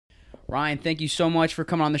Ryan, thank you so much for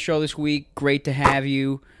coming on the show this week. Great to have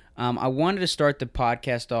you. I wanted to start the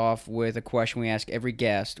podcast off with a question we ask every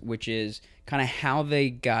guest, which is kind of how they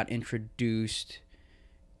got introduced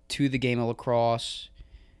to the game of lacrosse,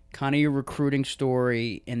 kind of your recruiting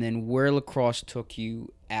story, and then where lacrosse took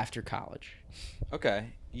you after college. Okay.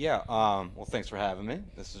 Yeah. Well, thanks for having me.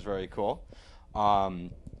 This is very cool. How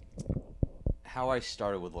I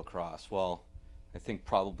started with lacrosse. Well, I think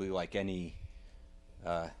probably like any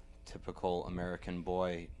typical American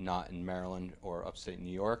boy not in Maryland or upstate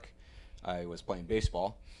New York, I was playing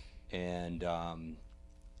baseball, and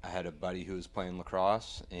I had a buddy who was playing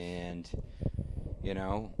lacrosse, and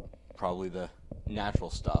probably the natural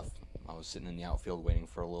stuff. I was sitting in the outfield waiting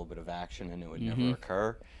for a little bit of action, and it would never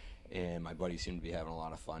occur. And my buddy seemed to be having a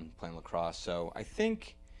lot of fun playing lacrosse. So I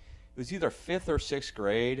think it was either 5th or 6th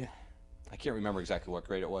grade. I can't remember exactly what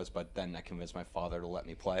grade it was, but then I convinced my father to let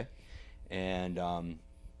me play. And I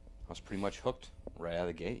was pretty much hooked right out of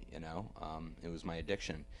the gate, It was my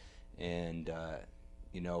addiction. And,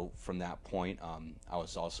 from that point, I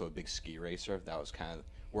was also a big ski racer. That was kind of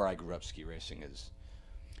where I grew up. Ski racing is...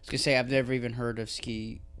 I was going to say, I've never even heard of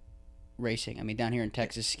ski racing. I mean, down here in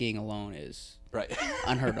Texas, skiing alone is right.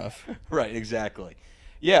 unheard of. Right, exactly.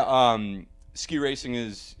 Yeah, ski racing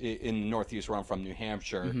is in the Northeast where I'm from, New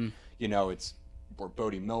Hampshire. It's where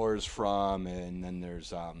Bodie Miller's from, and then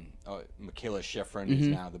there's Michaela Schifrin, who's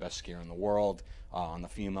now the best skier in the world. On the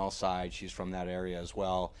female side, she's from that area as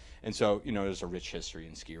well. And so, there's a rich history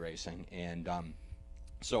in ski racing. And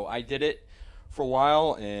so I did it for a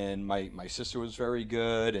while, and my sister was very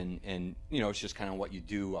good, and it's just kind of what you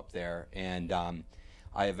do up there. And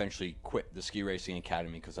I eventually quit the ski racing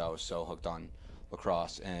academy because I was so hooked on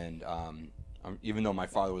lacrosse. And even though my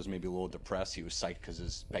father was maybe a little depressed, he was psyched because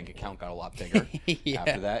his bank account got a lot bigger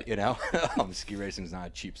after that. Ski racing is not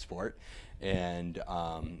a cheap sport, and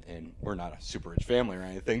we're not a super rich family or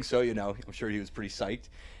anything. So I'm sure he was pretty psyched.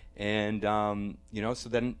 And so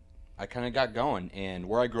then I kind of got going. And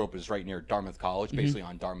where I grew up is right near Dartmouth College, basically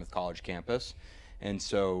on Dartmouth College campus. And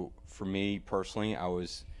so for me personally, I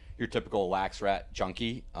was your typical lax rat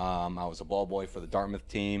junkie. I was a ball boy for the Dartmouth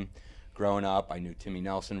team. Growing up, I knew Timmy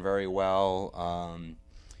Nelson very well.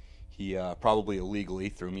 He probably illegally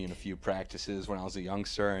threw me in a few practices when I was a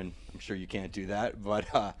youngster, and I'm sure you can't do that.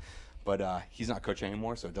 But he's not coaching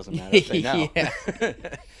anymore, so it doesn't matter if they know.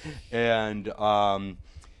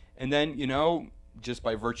 And then just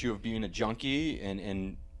by virtue of being a junkie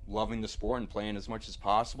and loving the sport and playing as much as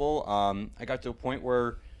possible, I got to a point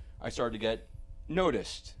where I started to get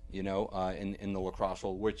noticed, in the lacrosse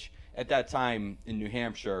world, which at that time in New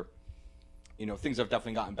Hampshire, things have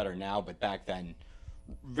definitely gotten better now, but back then,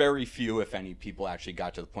 very few, if any, people actually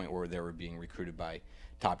got to the point where they were being recruited by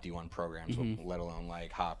top D1 programs, let alone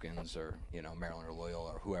like Hopkins or, Maryland or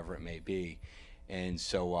Loyola or whoever it may be. And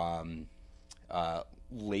so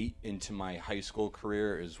late into my high school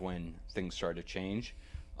career is when things started to change.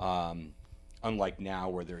 Unlike now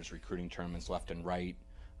where there's recruiting tournaments left and right,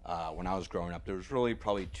 when I was growing up, there was really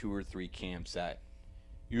probably 2 or 3 camps that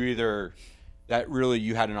you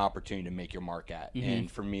had an opportunity to make your mark at. And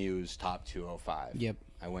for me, it was top 205. Yep.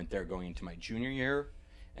 I went there going into my junior year,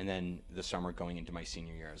 and then the summer going into my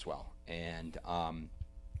senior year as well. And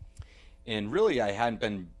really, I hadn't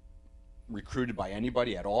been recruited by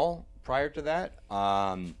anybody at all prior to that.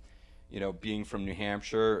 Being from New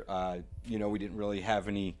Hampshire, we didn't really have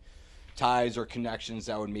any ties or connections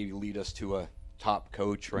that would maybe lead us to a top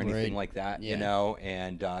coach or anything like that,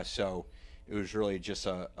 And so it was really just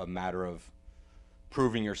a matter of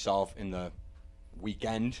proving yourself in the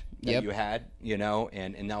weekend that you had,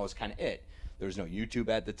 and that was kind of it. There was no YouTube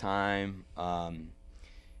at the time. I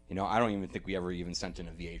don't even think we ever even sent in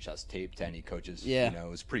a VHS tape to any coaches. It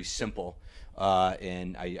was pretty simple.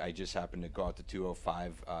 And I just happened to go out to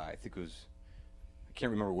 205. I think it was, I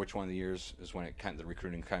can't remember which one of the years is when the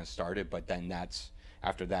recruiting kind of started, but then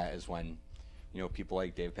after that is when, people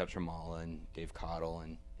like Dave Petramala and Dave Cottle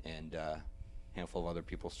and a handful of other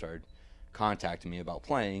people started contacting me about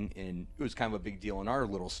playing, and it was kind of a big deal in our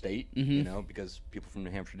little state, because people from New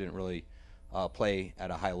Hampshire didn't really play at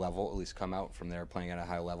a high level, at least come out from there playing at a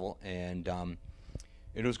high level, and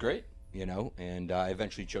it was great, and I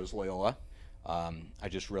eventually chose Loyola. I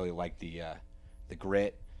just really liked the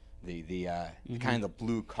grit, the kind of the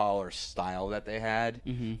blue collar style that they had.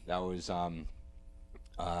 That was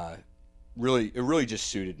really, it really just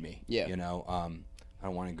suited me. I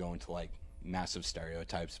don't want to go into like massive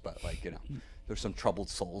stereotypes, but there's some troubled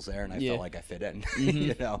souls there, and I felt like I fit in.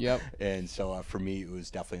 And so for me, it was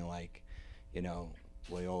definitely like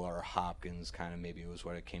Loyola or Hopkins, kind of maybe was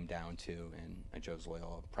what it came down to, and I chose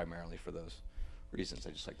Loyola primarily for those reasons.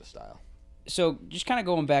 I just like the style. So just kind of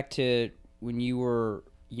going back to when you were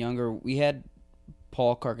younger, we had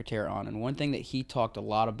Paul Carcaterre on, and one thing that he talked a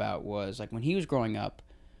lot about was like when he was growing up,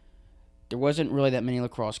 there wasn't really that many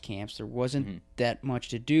lacrosse camps. There wasn't that much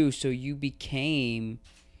to do, so you became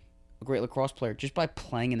a great lacrosse player just by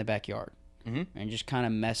playing in the backyard and just kind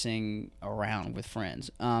of messing around with friends.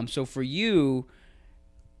 So for you,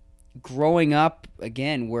 growing up,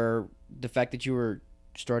 again, where the fact that you were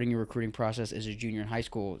starting your recruiting process as a junior in high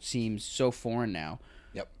school seems so foreign now.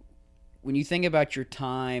 Yep. When you think about your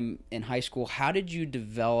time in high school, how did you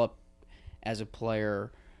develop as a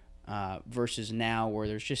player versus now where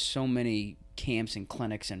there's just so many camps and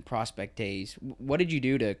clinics and prospect days? What did you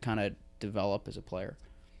do to kind of develop as a player?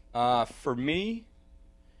 For me,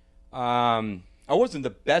 I wasn't the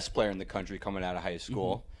best player in the country coming out of high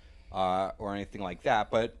school or anything like that,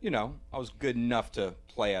 but, you know, I was good enough to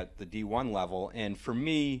play at the D1 level. And for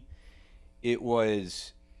me, it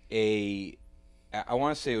was I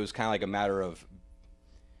want to say it was kind of like a matter of,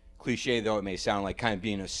 cliche though it may sound, like kind of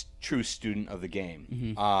being a true student of the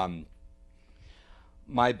game.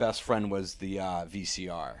 My best friend was the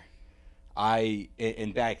VCR.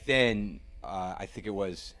 And back then, I think it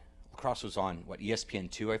was, lacrosse was on,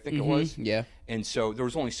 ESPN2, I think it was? Yeah. And so there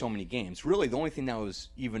was only so many games. Really, the only thing that was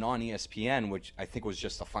even on ESPN, which I think was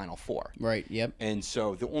just the Final Four. Right, yep. And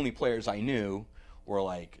so the only players I knew were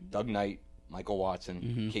like Doug Knight, Michael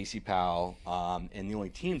Watson, Casey Powell, and the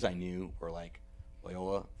only teams I knew were like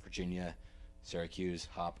Loyola, Virginia, Syracuse,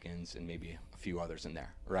 Hopkins, and maybe a few others in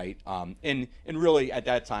there, right? And really at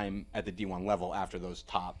that time at the D1 level, after those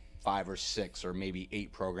top 5 or 6 or maybe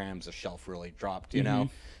 8 programs, the shelf really dropped, you know,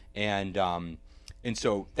 and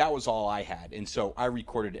so that was all I had, and so I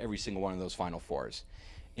recorded every single one of those Final Fours,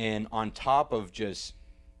 and on top of just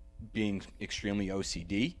being extremely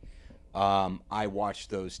OCD, I watched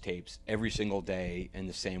those tapes every single day in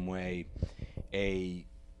the same way a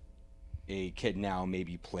kid now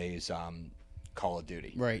maybe plays Call of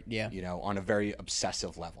Duty. Right, yeah. You know, on a very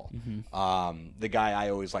obsessive level. The guy I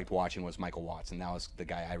always liked watching was Michael Watson. That was the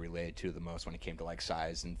guy I related to the most when it came to like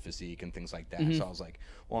size and physique and things like that. So I was like,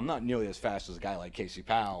 well, I'm not nearly as fast as a guy like Casey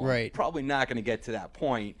Powell. Right. I'm probably not going to get to that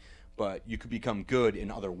point, but you could become good in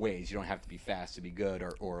other ways. You don't have to be fast to be good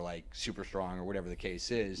or like super strong or whatever the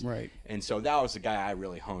case is. Right. And so that was the guy I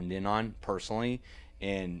really honed in on personally.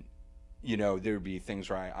 And, you know, there would be things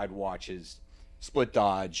where I'd watch his split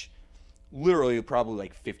dodge literally probably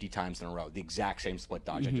like 50 times in a row, the exact same split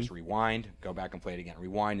dodge. I just rewind, go back and play it again,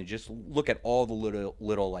 rewind, and just look at all the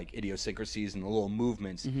little like idiosyncrasies and the little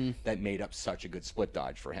movements that made up such a good split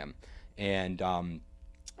dodge for him. And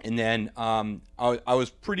then I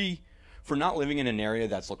was pretty, for not living in an area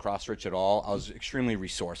that's lacrosse rich at all, I was extremely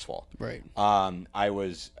resourceful. Right. I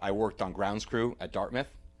worked on grounds crew at Dartmouth,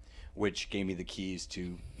 which gave me the keys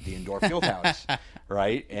to the indoor field house,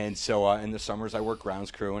 right? And so in the summers I work grounds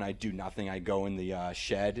crew and I do nothing. I go in the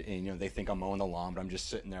shed and, you know, they think I'm mowing the lawn, but I'm just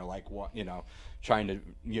sitting there like, what, you know, trying to,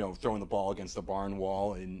 you know, throwing the ball against the barn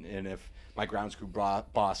wall. And if my grounds crew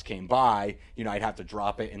boss came by, you know, I'd have to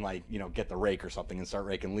drop it and like, you know, get the rake or something and start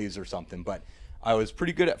raking leaves or something. But I was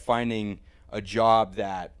pretty good at finding a job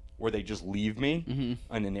where they just leave me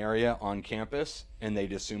in an area on campus and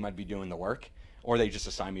they'd assume I'd be doing the work. Or they just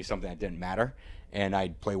assigned me something that didn't matter, and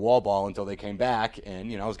I'd play wall ball until they came back,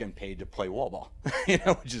 and, you know, I was getting paid to play wall ball, you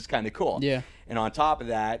know, which is kind of cool. Yeah. And on top of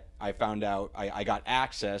that, I found out I got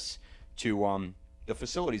access to the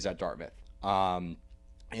facilities at Dartmouth.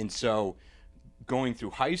 And so going through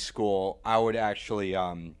high school, I would actually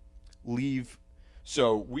leave.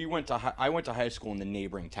 So I went to high school in the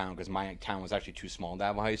neighboring town because my town was actually too small to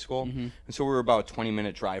have a high school. And so we were about a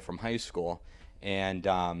 20-minute drive from high school, and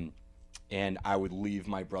I would leave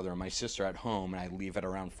my brother and my sister at home, and I'd leave at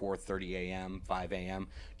around 4:30 a.m., 5 a.m.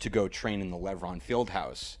 to go train in the Levron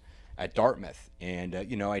Fieldhouse at Dartmouth. And,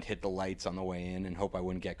 you know, I'd hit the lights on the way in and hope I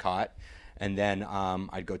wouldn't get caught. And then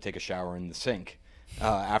I'd go take a shower in the sink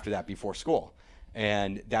after that before school.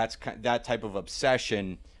 And that type of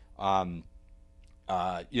obsession, it's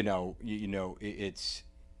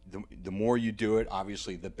the more you do it,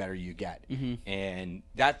 obviously, the better you get. And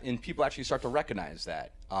people actually start to recognize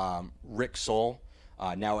that. Rick Soll,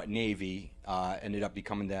 now at Navy, ended up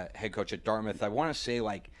becoming the head coach at Dartmouth. I want to say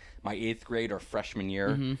like my 8th grade or freshman year,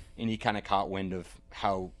 and he kind of caught wind of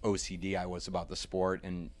how OCD I was about the sport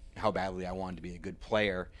and how badly I wanted to be a good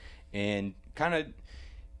player, and kind of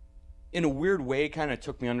in a weird way, kind of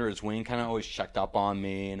took me under his wing, kind of always checked up on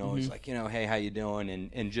me and always Mm-hmm. like, hey, how you doing?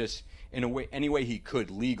 And just in a way, any way he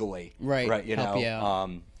could legally. Right. Right. Help you out.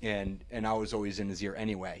 And I was always in his ear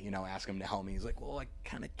anyway, ask him to help me. He's like, well, I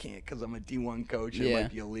kind of can't because I'm a D1 coach. It Yeah.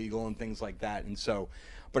 might be illegal and things like that. And so,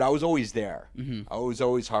 but I was always there. Mm-hmm. I was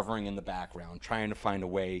always hovering in the background, trying to find a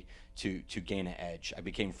way to gain an edge. I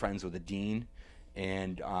became friends with the dean,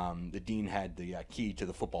 and the dean had the key to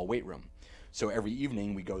the football weight room. So every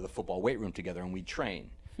evening we go to the football weight room together and we train,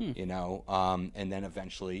 and then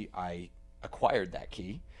eventually I acquired that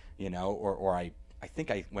key, or I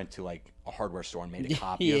think I went to like a hardware store and made a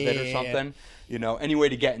copy of it or something, any way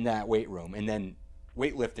to get in that weight room. And then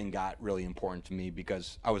weightlifting got really important to me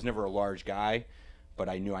because I was never a large guy, but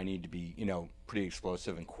I knew I needed to be, pretty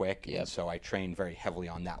explosive and quick. Yep. And so I trained very heavily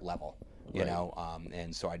on that level, Right.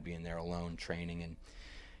 and so I'd be in there alone training and,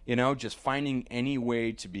 just finding any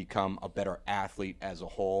way to become a better athlete as a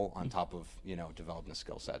whole on top of, developing the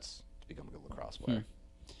skill sets to become a good lacrosse player.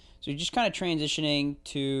 So you're just kind of transitioning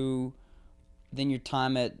to then your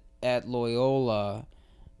time at Loyola.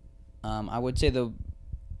 I would say the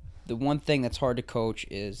one thing that's hard to coach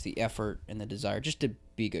is the effort and the desire just to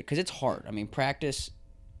be good because it's hard. I mean, practice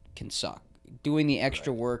can suck. Doing the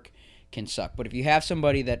extra work can suck. But if you have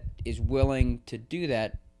somebody that is willing to do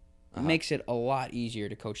that, it makes it a lot easier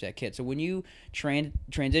to coach that kid. So when you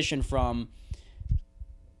transition from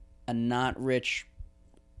a not rich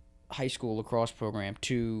high school lacrosse program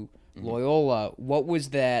to Loyola, what was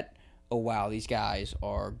that, oh wow, these guys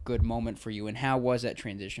are good moment for you, and how was that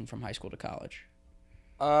transition from high school to college?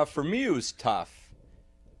 For me, it was tough.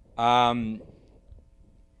 I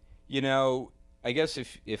guess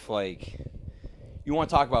if like you want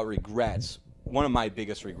to talk about regrets, one of my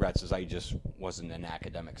biggest regrets is I just wasn't an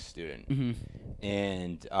academic student,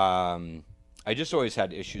 and I just always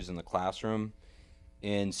had issues in the classroom,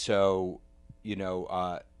 and so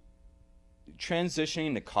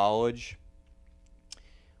transitioning to college,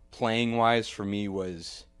 playing wise for me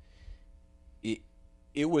was it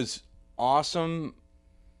was awesome.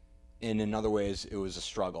 And in other ways, it was a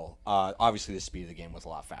struggle. Obviously, the speed of the game was a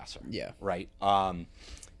lot faster. Yeah. Right. That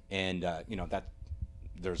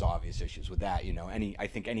there's obvious issues with that. I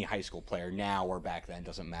think any high school player now or back then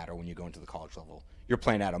doesn't matter. When you go into the college level, you're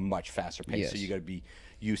playing at a much faster pace, so Yes. you got to be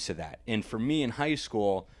used to that. And for me in high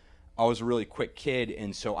school, I was a really quick kid,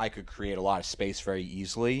 and so I could create a lot of space very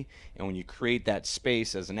easily. And when you create that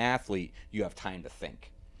space as an athlete, you have time to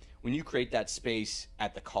think. When you create that space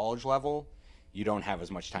at the college level, you don't have as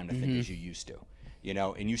much time to think as you used to,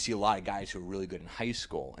 and you see a lot of guys who are really good in high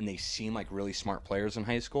school and they seem like really smart players in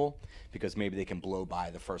high school because maybe they can blow by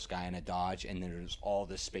the first guy in a dodge and then there's all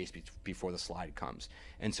this space before the slide comes.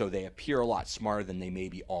 And so they appear a lot smarter than they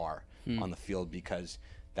maybe are on the field because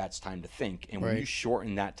that's time to think. And when you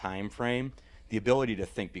shorten that time frame, the ability to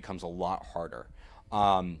think becomes a lot harder.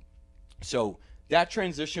 So that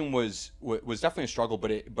transition was definitely a struggle,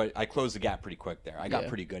 but I closed the gap pretty quick there. I got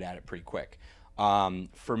pretty good at it pretty quick.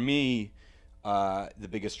 For me, the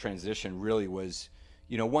biggest transition really was,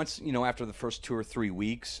 once, after the first 2 or 3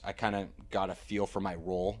 weeks, I kind of got a feel for my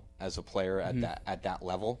role as a player at that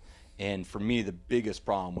level. And for me, the biggest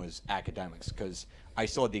problem was academics because I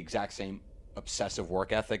still had the exact same obsessive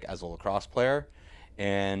work ethic as a lacrosse player,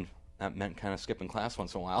 and that meant kind of skipping class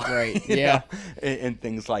once in a while. Right, yeah. And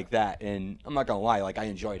things like that. And I'm not going to lie, like I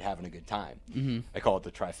enjoyed having a good time. I call it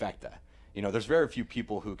the trifecta. There's very few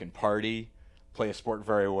people who can party, play a sport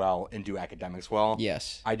very well, and do academics well.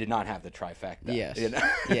 Yes. I did not have the trifecta. Yes.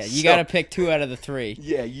 Yeah, you got to pick 2 out of the 3.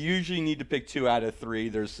 Yeah, you usually need to pick 2 out of 3.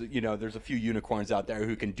 There's a few unicorns out there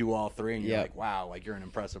who can do all 3, and you're like, wow, like you're an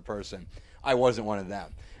impressive person. I wasn't one of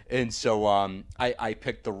them. And so I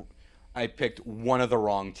picked one of the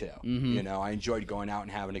wrong 2. I enjoyed going out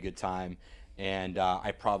and having a good time, and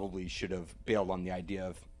I probably should have bailed on the idea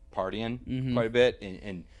of partying quite a bit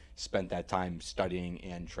and spent that time studying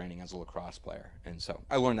and training as a lacrosse player. And so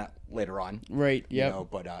I learned that later on. Right, yep.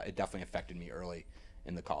 But it definitely affected me early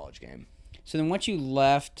in the college game. So then once you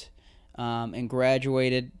left and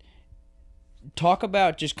graduated, talk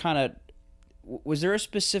about just kind of, was there a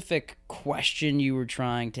specific question you were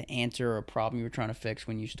trying to answer or a problem you were trying to fix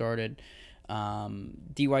when you started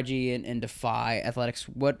DYG and Defy Athletics?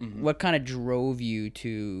 What kind of drove you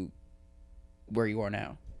to where you are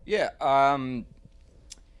now? Yeah.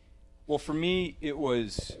 Well, for me, it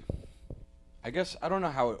was, I guess, I don't know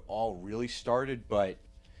how it all really started, but,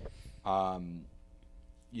 I'm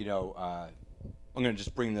going to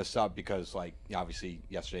just bring this up because, like, obviously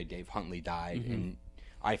yesterday Dave Huntley died, and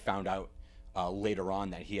I found out later on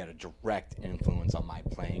that he had a direct influence on my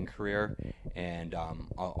playing career, and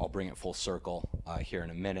I'll bring it full circle here in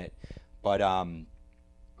a minute. But I'm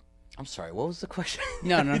sorry, what was the question?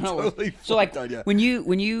 No. Totally So like fucked on you.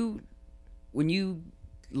 when you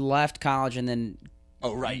left college and then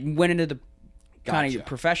Oh, right. went into the kind of your Gotcha.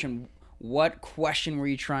 profession, what question were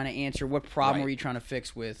you trying to answer? What problem Right. were you trying to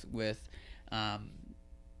fix with makes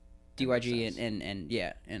DYG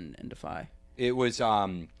sense. and Defy? It was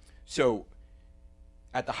so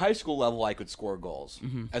at the high school level I could score goals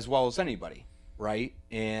as well as anybody, right?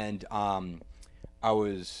 And I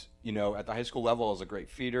was, at the high school level I was a great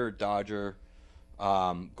feeder, dodger,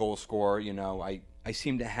 goal scorer, I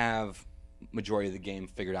seemed to have majority of the game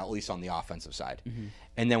figured out, at least on the offensive side.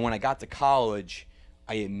 And then when I got to college,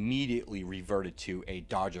 I immediately reverted to a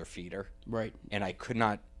dodger feeder. Right. And I could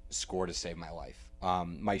not score to save my life.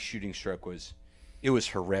 My shooting stroke was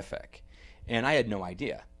horrific, and I had no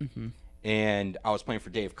idea. And I was playing for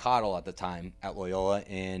Dave Cottle at the time at Loyola,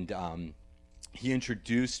 and he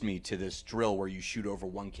introduced me to this drill where you shoot over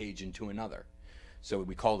one cage into another. So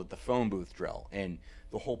we called it the phone booth drill, and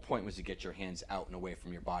the whole point was to get your hands out and away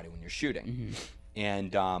from your body when you're shooting.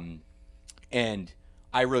 And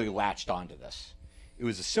I really latched onto this. It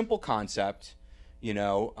was a simple concept,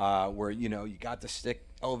 where you got the stick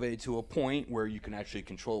elevated to a point where you can actually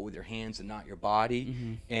control it with your hands and not your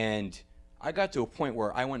body. And I got to a point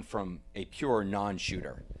where I went from a pure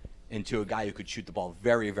non-shooter into a guy who could shoot the ball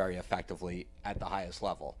very, very effectively at the highest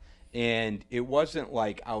level. And it wasn't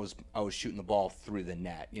like I was shooting the ball through the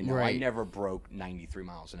net. I Right. never broke 93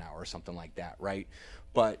 miles an hour or something like that, right?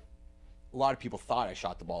 But a lot of people thought I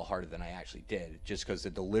shot the ball harder than I actually did, just because the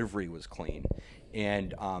delivery was clean.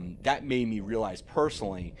 And that made me realize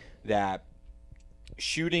personally that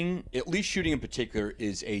shooting, at least shooting in particular,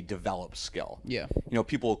 is a developed skill. Yeah.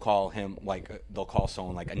 People will call him they'll call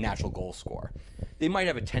someone like a natural goal scorer. They might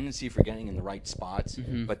have a tendency for getting in the right spots,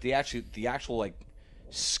 but the actual like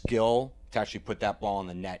skill to actually put that ball in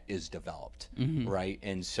the net is developed, right?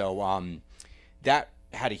 And so that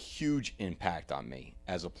had a huge impact on me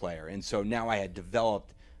as a player. And so now I had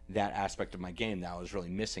developed that aspect of my game that I was really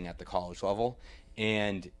missing at the college level,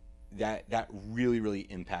 and that really, really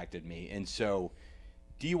impacted me. And so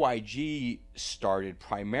DYG started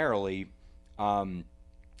primarily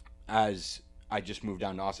as I just moved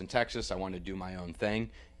down to Austin, Texas. I wanted to do my own thing,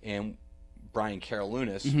 and Brian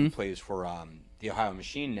Karolounis, who plays for the Ohio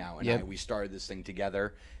Machine now, and we started this thing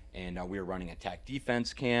together, and we were running attack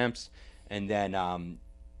defense camps, and then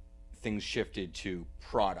things shifted to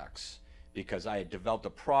products because I had developed a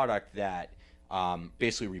product that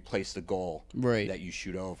basically replaced the goal Right. that you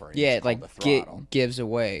shoot over. And Yeah, it's like called the throttle. gives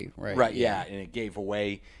away, right? Right, yeah, and it gave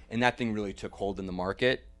away, and that thing really took hold in the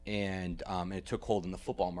market, and it took hold in the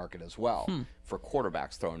football market as well for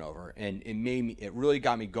quarterbacks thrown over, and it really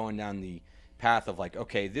got me going down the path of like,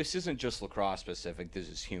 okay, this isn't just lacrosse specific, this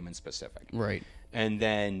is human specific. Right. And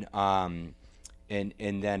then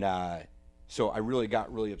so I really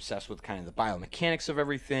got really obsessed with kind of the biomechanics of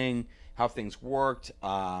everything, how things worked.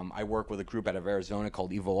 I work with a group out of Arizona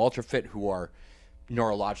called Evo UltraFit, who are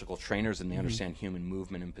neurological trainers, and they understand human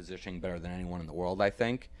movement and positioning better than anyone in the world, I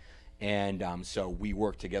think. And so we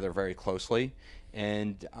work together very closely.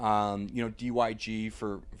 And DYG,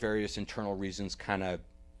 for various internal reasons, kind of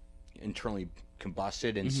internally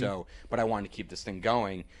combusted, and so, but I wanted to keep this thing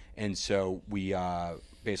going, and so we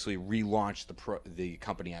basically relaunched the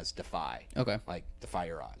company as Defy. Okay. Like Defy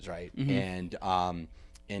Your Odds, right?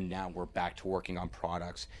 And now we're back to working on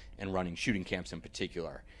products and running shooting camps in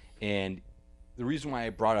particular. And the reason why I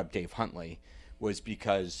brought up Dave Huntley was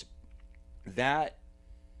because that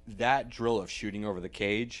drill of shooting over the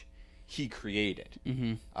cage, he created.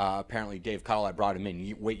 Apparently Dave Cottle, I brought him in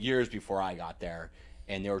years before I got there,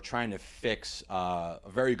 and they were trying to fix a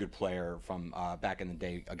very good player from back in the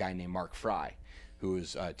day, a guy named Mark Fry, who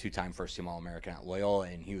was a two-time first-team All-American at Loyola,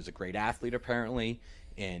 and he was a great athlete apparently,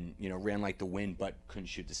 and ran like the wind, but couldn't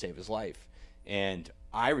shoot to save his life. And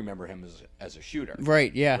I remember him as a shooter.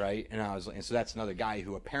 Right. Yeah. Right. And so that's another guy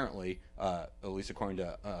who apparently, at least according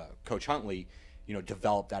to Coach Huntley,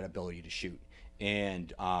 developed that ability to shoot.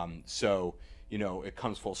 And so it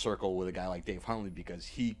comes full circle with a guy like Dave Huntley, because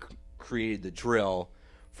he created the drill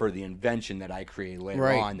for the invention that I created later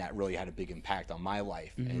on that really had a big impact on my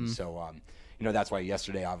life. And so that's why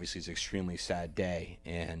yesterday obviously is an extremely sad day,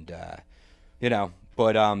 and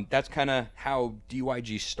but that's kind of how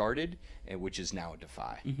DYG started, which is now a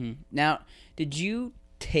Defy. Now, did you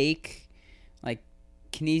take like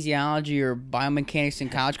kinesiology or biomechanics in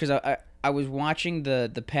college? Because I was watching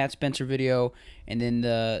the Pat Spencer video and then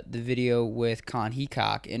the video with Con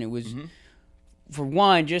Heacock, and it was for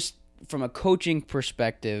one, just from a coaching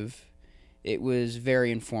perspective, it was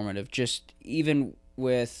very informative. Just even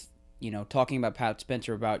with talking about Pat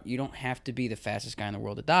Spencer about you don't have to be the fastest guy in the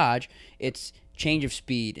world to dodge. It's change of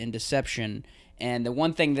speed and deception. And the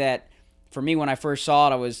one thing that, for me, when I first saw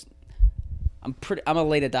it, I'm a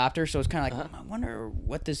late adopter, so it's kind of like, I wonder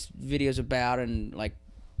what this video's about and like,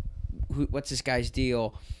 what's this guy's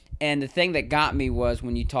deal? And the thing that got me was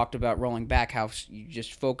when you talked about rolling back, how you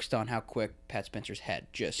just focused on how quick Pat Spencer's head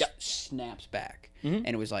just snaps back. And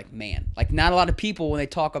it was like, man, like not a lot of people when they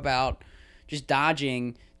talk about just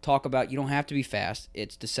dodging talk about you don't have to be fast.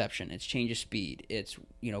 It's deception. It's change of speed. It's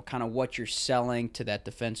kind of what you're selling to that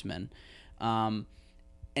defenseman. And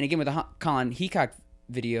again with the Colin Heacock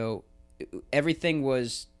video, everything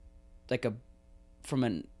was like from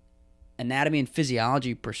an anatomy and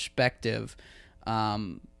physiology perspective.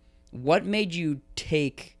 What made you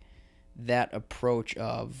take that approach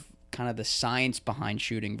of kind of the science behind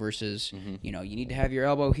shooting versus, you need to have your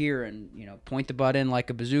elbow here and, point the butt in like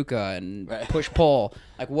a bazooka and push pull?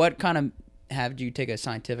 Like what kind of have you take a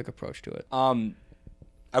scientific approach to it?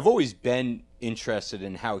 I've always been interested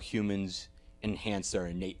in how humans enhance their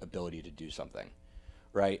innate ability to do something,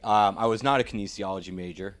 right? I was not a kinesiology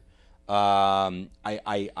major.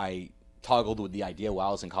 I toggled with the idea while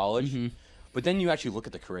I was in college, but then you actually look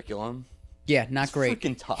at the curriculum. Yeah, not it's great.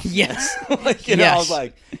 Freaking tough. Yes. I was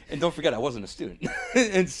like, and don't forget, I wasn't a student.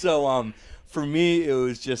 And so for me, it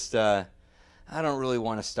was just, I don't really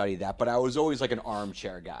want to study that, but I was always like an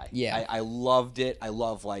armchair guy. Yeah. I loved it. I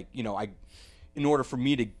love in order for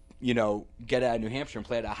me to, get out of New Hampshire and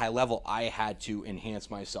play at a high level, I had to enhance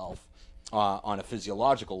myself on a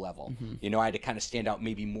physiological level. I had to kind of stand out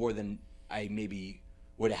maybe more than I maybe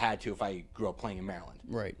would have had to if I grew up playing in Maryland.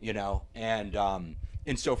 Right.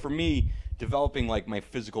 And so for me, developing like my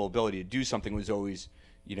physical ability to do something was always,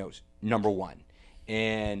 number one.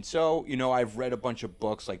 And so, I've read a bunch of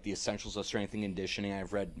books like The Essentials of Strength and Conditioning.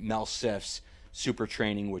 I've read Mel Siff's Super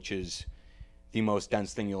Training, which is the most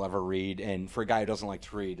dense thing you'll ever read. And for a guy who doesn't like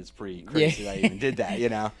to read, it's pretty crazy that I even did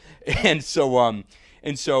that, And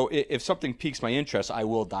so if something piques my interest, I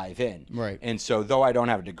will dive in. Right. And so though I don't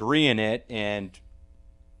have a degree in it, and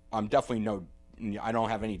I'm definitely I don't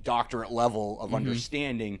have any doctorate level of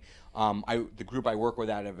understanding. The group I work with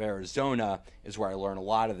out of Arizona is where I learn a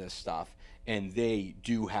lot of this stuff, and they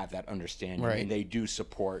do have that understanding, and they do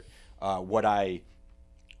support what I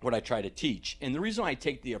try to teach. And the reason I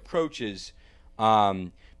take the approach is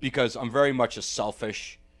because I'm very much a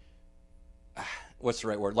selfish. What's the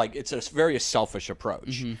right word? Like it's a very selfish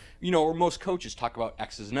approach. Where most coaches talk about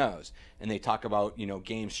X's and O's, and they talk about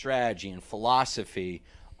game strategy and philosophy.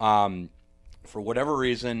 For whatever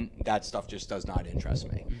reason, that stuff just does not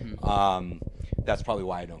interest me. That's probably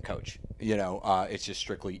why I don't coach. It's just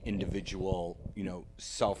strictly individual,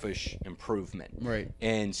 selfish improvement. Right.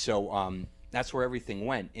 And so that's where everything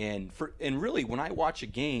went. And really, when I watch a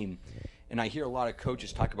game, and I hear a lot of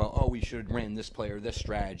coaches talk about, oh, we should have ran this play or this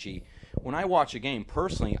strategy. When I watch a game,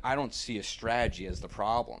 personally, I don't see a strategy as the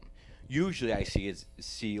problem. Usually I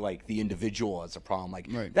see like the individual as a problem.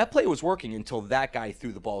 Like that play was working until that guy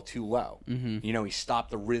threw the ball too low. He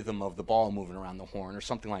stopped the rhythm of the ball moving around the horn or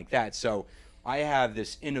something like that. So I have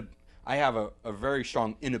a very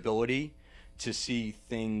strong inability to see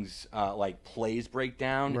things like plays break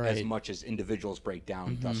down as much as individuals break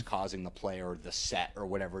down, thus causing the play or the set or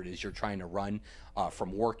whatever it is you're trying to run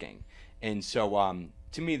from working. And so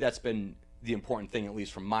to me, that's been the important thing, at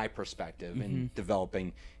least from my perspective, in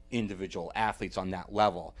developing individual athletes on that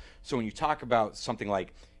level. So when you talk about something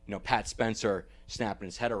like, Pat Spencer snapping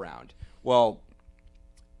his head around, well,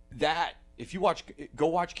 that if you go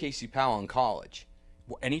watch Casey Powell in college,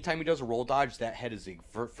 anytime he does a roll dodge, that head is the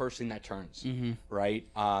first thing that turns, right?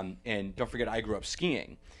 And don't forget, I grew up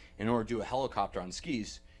skiing. In order to do a helicopter on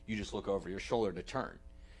skis, you just look over your shoulder to turn.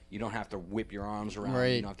 You don't have to whip your arms around.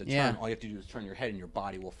 You don't have to turn. All you have to do is turn your head, and your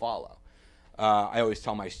body will follow. I always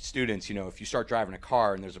tell my students, if you start driving a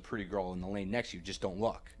car and there's a pretty girl in the lane next to you, just don't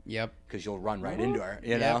look. Yep. Because you'll run right into her.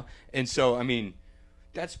 You know. And so, I mean,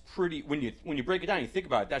 that's pretty. When you break it down, you think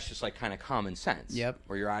about it. That's just like kind of common sense. Yep.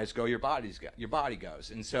 Where your eyes go, your body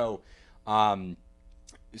goes. And so,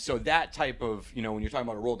 so that type of when you're talking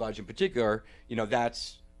about a roll dodge in particular,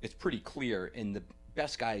 it's pretty clear, and the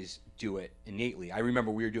best guys do it innately. I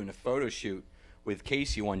remember we were doing a photo shoot with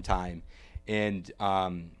Casey one time, and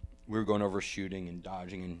we were going over shooting and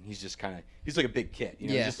dodging, and he's like a big kid. He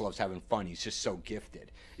just loves having fun. He's just so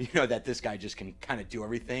gifted, that this guy just can kind of do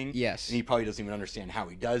everything. Yes. And he probably doesn't even understand how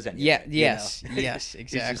he does anything. Yeah. Yes. Yes.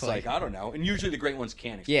 Exactly. He's just like, I don't know. And usually the great ones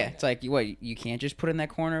can't explain it's like, what, you can't just put it in that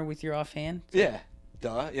corner with your offhand? Yeah.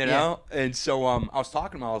 Duh. And so I was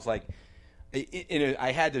talking to him. I was like,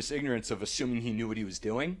 I had this ignorance of assuming he knew what he was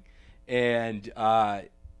doing, and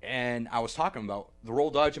And I was talking about the roll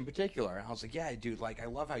dodge in particular. And I was like, yeah, dude, like, I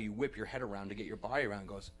love how you whip your head around to get your body around. He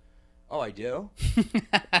goes, oh, I do?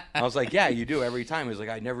 I was like, yeah, you do every time. He was like,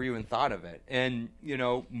 I never even thought of it. And, you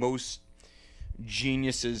know, most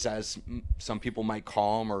geniuses, as some people might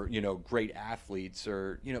call them, or, you know, great athletes,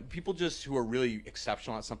 or, you know, people just who are really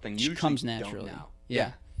exceptional at something usually comes naturally. don't know.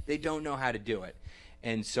 Yeah. They don't know how to do it.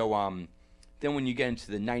 And so then when you get into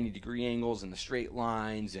the 90-degree angles and the straight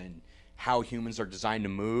lines and how humans are designed to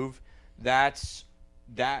move, that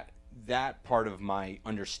part of my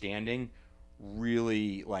understanding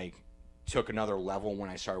really, like, took another level when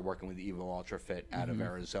I started working with Evo Ultra Fit out of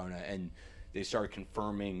Arizona, and they started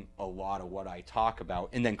confirming a lot of what I talk about,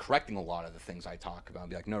 and then correcting a lot of the things I talk about.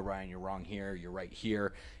 Be like, no, Ryan, you're wrong here, you're right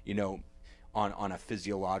here, you know, on a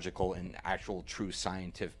physiological and actual true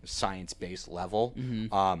science-based level.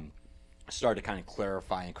 Started to kind of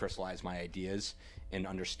clarify and crystallize my ideas and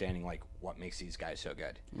understanding, like, what makes these guys so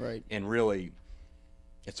good. Right. And really,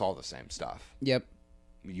 it's all the same stuff. Yep.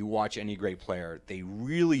 You watch any great player, they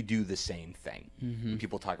really do the same thing. When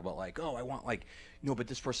people talk about, like, oh, I want, like, no, but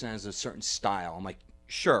this person has a certain style. I'm like,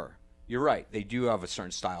 sure, you're right. They do have a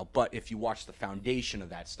certain style. But if you watch the foundation of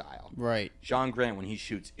that style, Right. John Grant, when he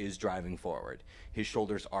shoots, is driving forward. His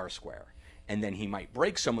shoulders are square. And then he might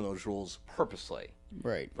break some of those rules purposely.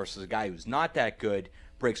 Right. Versus a guy who's not that good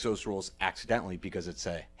breaks those rules accidentally because it's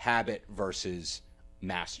a habit versus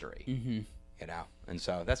mastery. You know? And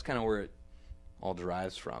so that's kind of where it all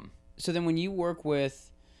derives from. So then when you work with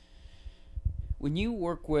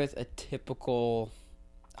a typical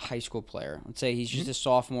high school player, let's say he's just a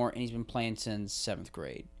sophomore and he's been playing since 7th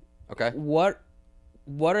grade. Okay. What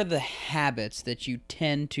are the habits that you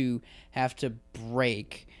tend to have to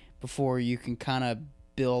break before you can kind of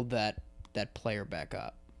build that player back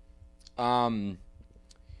up?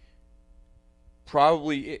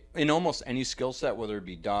 Probably in almost any skill set, whether it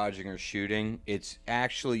be dodging or shooting, it's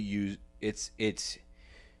actually used. It's.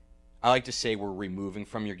 I like to say we're removing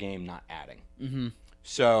from your game, not adding.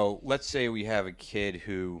 So let's say we have a kid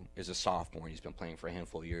who is a sophomore. He's been playing for a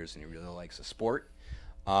handful of years, and he really likes the sport.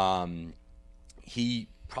 He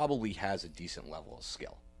probably has a decent level of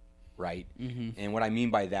skill, right? And what I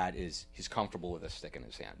mean by that is he's comfortable with a stick in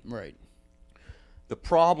his hand. Right. The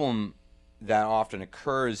problem that often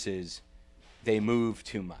occurs is they move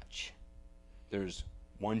too much. There's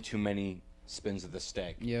one too many spins of the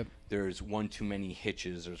stick. Yep. There's one too many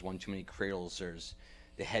hitches. There's one too many cradles. There's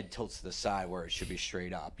the head tilts to the side where it should be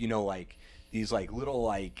straight up. You know, like these like little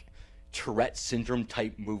like Tourette syndrome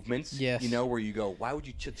type movements. Yes. You know, where you go, why would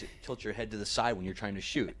you tilt your head to the side when you're trying to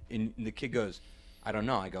shoot? And the kid goes, I don't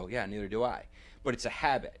know. I go, yeah, neither do I. But it's a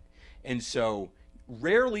habit. And so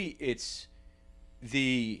rarely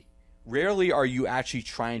are you actually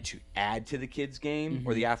trying to add to the kid's game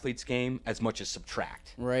or the athlete's game as much as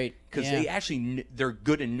subtract. Right. Because they're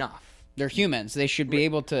good enough. They're humans. They should be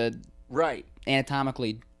able to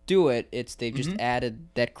anatomically do it. It's they've just added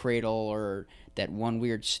that cradle or that one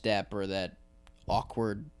weird step or that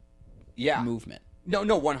awkward movement. No,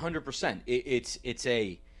 100%.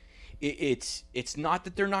 It's not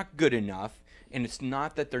that they're not good enough, and it's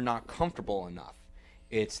not that they're not comfortable enough.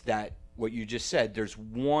 It's that what you just said, there's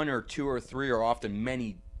one or two or three or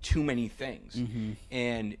often too many things.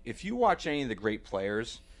 And if you watch any of the great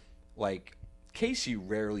players, like Casey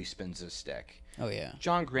rarely spins his stick. Oh, yeah.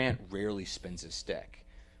 John Grant rarely spins his stick.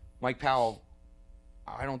 Mike Powell,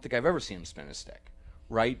 I don't think I've ever seen him spin his stick,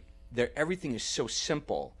 right? Everything is so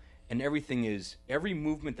simple, and every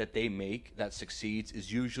movement that they make that succeeds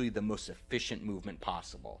is usually the most efficient movement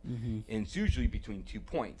possible. And it's usually between 2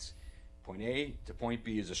 points. Point A to point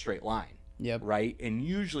B is a straight line. Yep. Right? And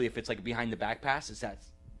usually if it's like a behind the back pass,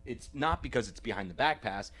 it's not because it's behind the back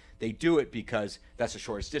pass. They do it because that's the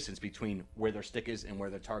shortest distance between where their stick is and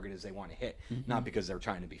where their target is they want to hit, not because they're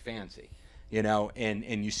trying to be fancy. You know,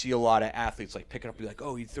 and you see a lot of athletes like pick it up and be like,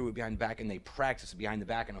 oh, he threw it behind the back, and they practice it behind the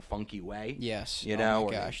back in a funky way. Yes. You know, oh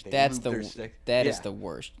my gosh. they That is the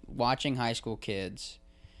worst. Watching high school kids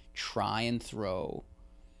try and throw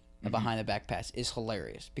a behind the back pass is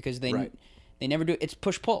hilarious because they never do it. It's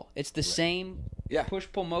push pull. It's the same push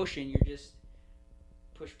pull motion. You're just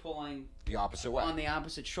push pulling the opposite way on the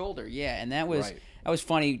opposite shoulder. Yeah, and that was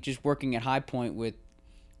funny. Just working at High Point with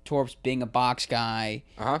Torps being a box guy,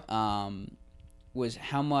 was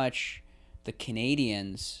how much the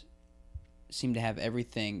Canadians seem to have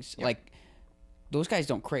everything like those guys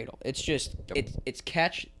don't cradle. It's just it's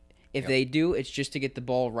catch. If they do, it's just to get the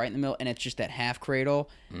ball right in the middle, and it's just that half cradle,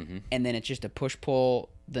 and then it's just a push pull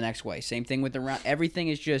the next way. Same thing with the round. Everything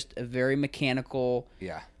is just a very mechanical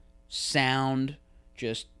sound,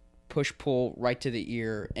 just push pull right to the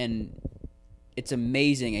ear, and it's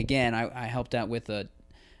amazing. Again, I helped out with a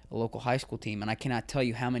local high school team, and I cannot tell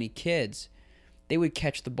you how many kids, they would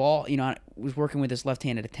catch the ball. You know, I was working with this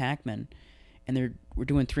left-handed attackman, and we're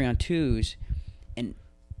doing 3-on-2s, and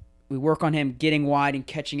we work on him getting wide and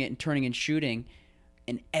catching it and turning and shooting,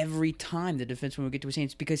 and every time the defenseman would get to his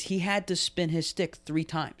hands, because he had to spin his stick 3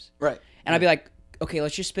 times. Right. And I'd be like, okay,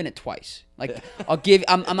 let's just spin it twice. Like,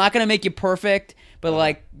 I'm not going to make you perfect, but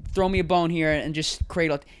like, throw me a bone here and just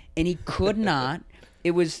cradle it. And he could not.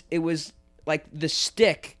 It was like the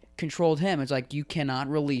stick controlled him. It's like, you cannot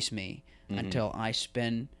release me until I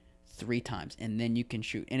spin 3 times, and then you can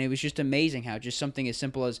shoot. And it was just amazing how just something as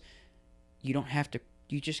simple as you don't have to,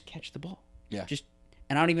 you just catch the ball. Yeah.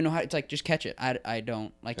 And I don't even know how, it's like, just catch it. I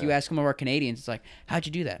don't. Like, you ask some of our Canadians, it's like, how'd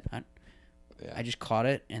you do that? I just caught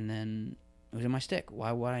it, and then it was in my stick.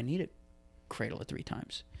 Why would I need it? Cradle it 3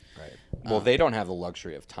 times. Right. Well, they don't have the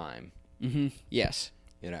luxury of time. Mm-hmm. Yes.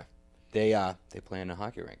 You know, they play in a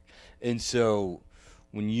hockey rink, and so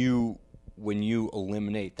when you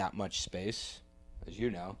eliminate that much space, as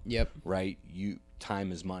you know, right,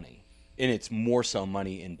 time is money, and it's more so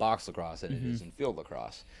money in box lacrosse than it is in field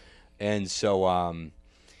lacrosse, and so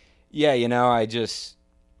yeah, you know, I just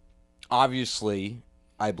obviously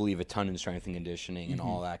I believe a ton in strength and conditioning and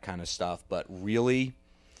all that kind of stuff, but really,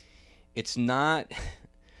 it's not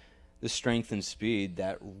the strength and speed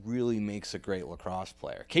that really makes a great lacrosse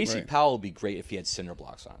player. Casey Powell would be great if he had cinder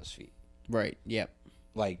blocks on his feet. Right. Yep.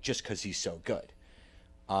 Like, just because he's so good.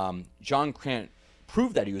 John Grant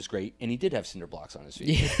proved that he was great, and he did have cinder blocks on his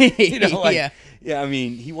feet. You know, like, yeah, I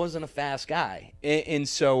mean, he wasn't a fast guy. And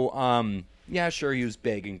so, yeah, sure, he was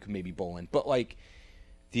big and could maybe bowl in. But, like,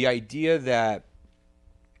 the idea that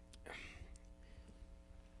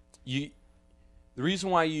the reason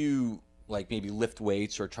why you, like, maybe lift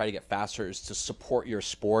weights or try to get faster is to support your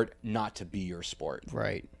sport, not to be your sport.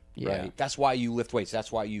 Right. Yeah. Right? That's why you lift weights.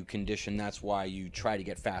 That's why you condition. That's why you try to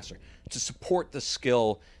get faster, to support the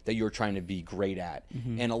skill that you're trying to be great at.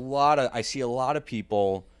 And I see a lot of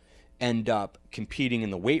people end up competing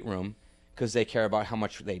in the weight room because they care about how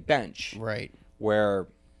much they bench. Right. Where,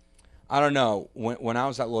 I don't know, when I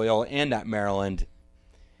was at Loyola and at Maryland,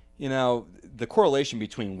 you know, the correlation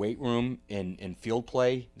between weight room and field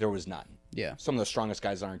play, there was none. Yeah. Some of the strongest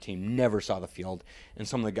guys on our team never saw the field, and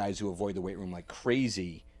some of the guys who avoid the weight room like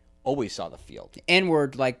crazy always saw the field. And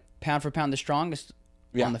we're, like, pound for pound the strongest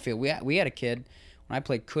on the field. We had a kid, when I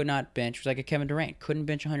played, could not bench. It was like a Kevin Durant. Couldn't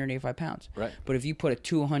bench 185 pounds. Right. But if you put a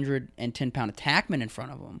 210-pound attackman in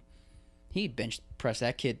front of him, he'd bench press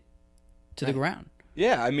that kid to the ground.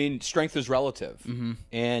 Yeah, I mean, strength is relative.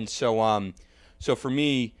 And so, so for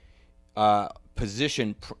me,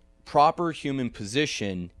 proper human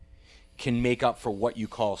position can make up for what you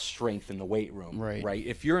call strength in the weight room. Right.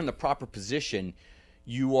 If you're in the proper position,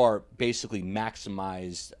 you are basically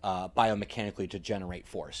maximized biomechanically to generate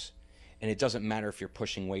force. And it doesn't matter if you're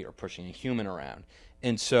pushing weight or pushing a human around.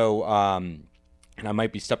 And so, and I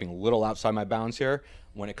might be stepping a little outside my bounds here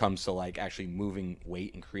when it comes to, like, actually moving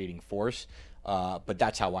weight and creating force. But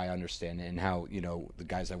that's how I understand it, and how, you know, the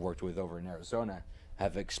guys I've worked with over in Arizona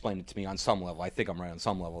have explained it to me on some level. I think I'm right on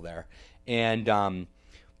some level there. And,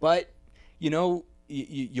 but, you know,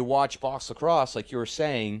 you watch box lacrosse, like you were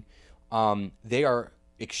saying, they are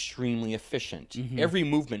extremely efficient. Every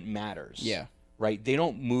movement matters. Yeah. Right? They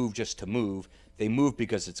don't move just to move. They move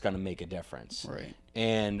because it's going to make a difference. Right.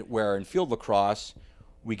 And where in field lacrosse,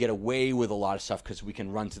 we get away with a lot of stuff because we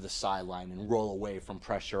can run to the sideline and roll away from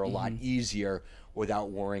pressure a lot easier without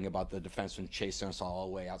worrying about the defenseman chasing us all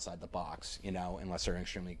the way outside the box, you know, unless they're an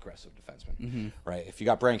extremely aggressive defenseman. Right? If you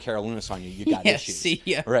got Brian Carolinus on you, you got issues. See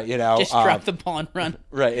ya. Right, you know. Just drop the ball and run.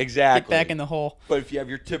 Right, exactly. Get back in the hole. But if you have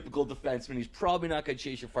your typical defenseman, he's probably not going to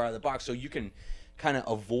chase you far out of the box, so you can kind of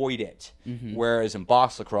avoid it. Whereas in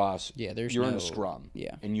box lacrosse, you're in a scrum.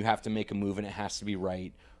 Yeah. And you have to make a move, and it has to be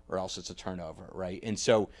right, or else it's a turnover, right? And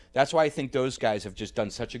so that's why I think those guys have just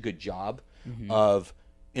done such a good job of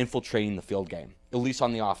infiltrating the field game, at least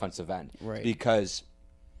on the offensive end. Right. Because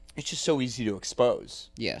it's just so easy to expose.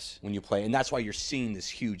 Yes. When you play. And that's why you're seeing this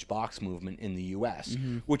huge box movement in the U.S.,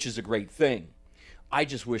 which is a great thing. I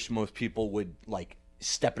just wish most people would, like,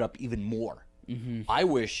 step it up even more.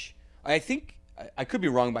 I think, I could be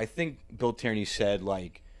wrong, but I think Bill Tierney said,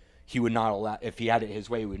 like, he would not allow, if he had it his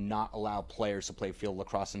way, he would not allow players to play field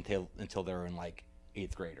lacrosse until they're in, like,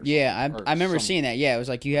 8th grade or something. I remember seeing that. Yeah, it was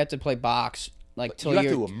like you have to play box like till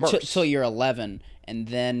you're 11, and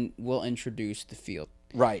then we'll introduce the field.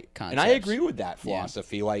 Right. Concepts. And I agree with that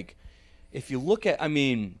philosophy. Yeah. Like, if you look at, I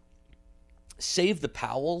mean, save the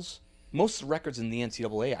Powells, most of the records in the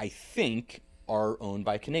NCAA, I think, are owned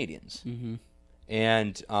by Canadians.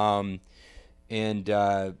 And and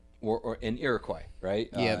or in Iroquois, right?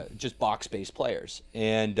 Just box-based players,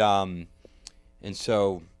 and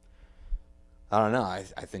so I don't know. I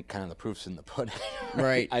think kind of the proof's in the pudding.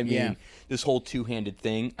 Right. I mean, this whole two-handed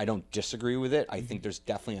thing, I don't disagree with it. I think there's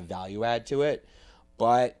definitely a value add to it,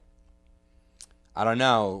 but I don't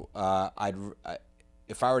know.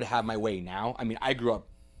 If I were to have my way now, I mean, I grew up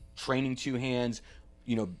training two hands,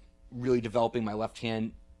 really developing my left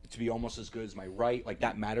hand to be almost as good as my right. Like,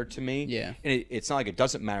 that mattered to me. Yeah. And it's not like it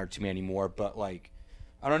doesn't matter to me anymore, but, like,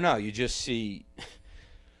 I don't know. You just see...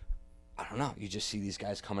 I don't know. You just see these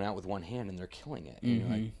guys coming out with one hand and they're killing it. And you're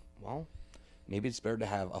like, well, maybe it's better to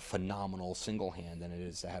have a phenomenal single hand than it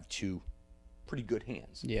is to have two pretty good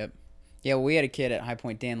hands. Yep. Yeah, well, we had a kid at High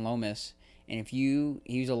Point, Dan Lomas, and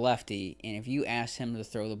he was a lefty, and if you asked him to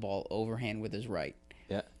throw the ball overhand with his right,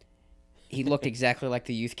 he looked exactly like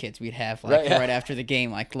the youth kids we'd have right after the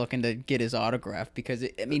game, like looking to get his autograph, because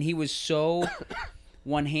he was so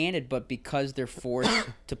one-handed, but because they're forced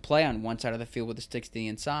to play on one side of the field with the sticks to the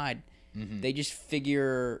inside, they just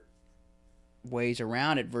figure ways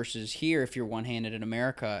around it. Versus here, if you're one-handed in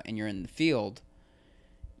America and you're in the field,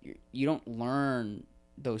 you don't learn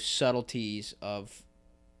those subtleties of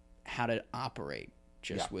how to operate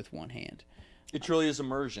just with one hand. It truly is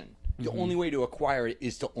immersion. The only way to acquire it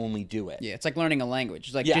is to only do it. Yeah, it's like learning a language.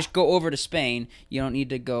 It's like, just go over to Spain. You don't need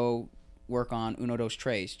to go work on uno, dos,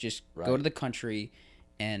 tres. Just go to the country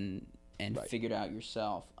and figure it out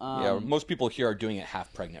yourself. Most people here are doing it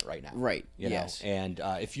half pregnant right now. Right, you know? And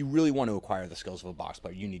if you really want to acquire the skills of a box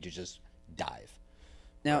player, you need to just dive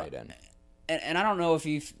right in. And I don't know if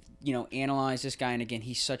you've analyzed this guy, and again,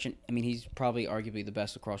 he's he's probably arguably the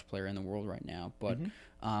best lacrosse player in the world right now, but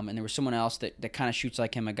and there was someone else that kind of shoots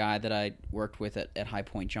like him, a guy that I worked with at High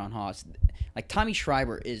Point, John Haas. Like, Tommy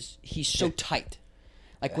Schreiber he's so tight.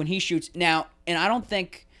 Like, when he shoots now, and I don't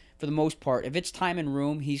think, for the most part, if it's time and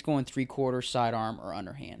room, he's going three-quarter, sidearm, or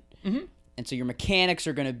underhand. And so your mechanics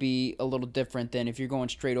are going to be a little different than if you're going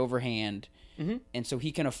straight overhand. And so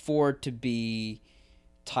he can afford to be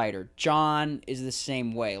tighter. John is the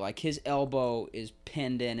same way. Like, his elbow is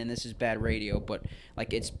pinned in, and this is bad radio, but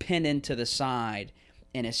like, it's pinned into the side,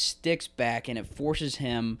 and it sticks back, and it forces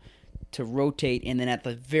him to rotate, and then at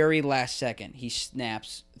the very last second, he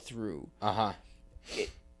snaps through. I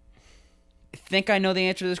think I know the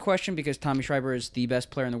answer to this question because Tommy Schreiber is the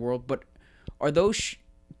best player in the world, but are those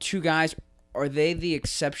two guys, are they the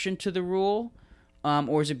exception to the rule?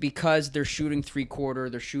 Or is it because they're shooting three-quarter,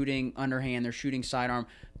 they're shooting underhand, they're shooting sidearm?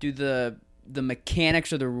 Do the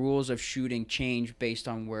mechanics or the rules of shooting change based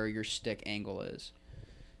on where your stick angle is?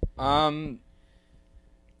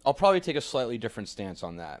 I'll probably take a slightly different stance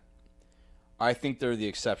on that. I think they're the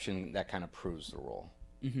exception that kind of proves the rule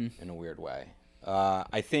in a weird way.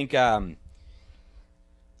 I think, okay,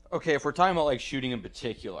 if we're talking about like shooting in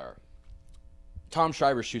particular, Tom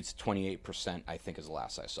Schreiber shoots 28%, I think, is the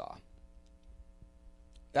last I saw.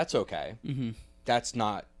 That's okay. That's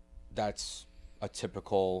a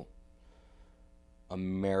typical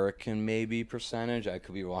American maybe percentage. I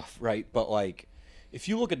could be off, right? But like, if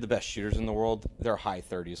you look at the best shooters in the world, they're high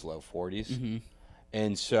 30s, low 40s.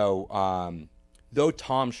 And so, though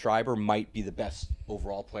Tom Schreiber might be the best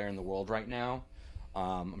overall player in the world right now,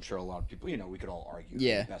 I'm sure a lot of people, we could all argue who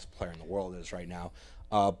the best player in the world is right now.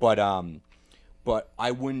 But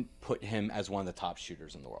I wouldn't put him as one of the top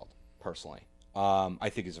shooters in the world, personally. I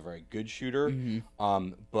think he's a very good shooter.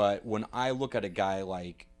 But when I look at a guy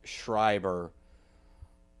like Schreiber,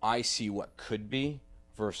 I see what could be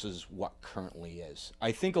versus what currently is.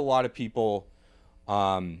 I think a lot of people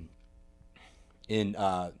in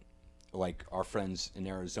like our friends in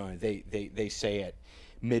Arizona, they say it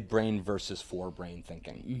mid-brain versus forebrain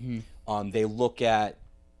thinking. They look at,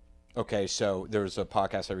 okay, so there's a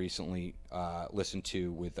podcast I recently listened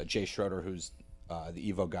to with Jay Schroeder, who's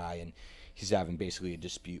the Evo guy, and he's having basically a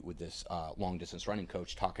dispute with this long-distance running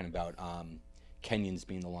coach, talking about Kenyans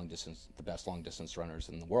being the best long-distance runners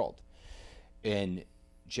in the world. And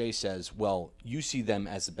Jay says, well, you see them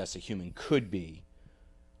as the best a human could be.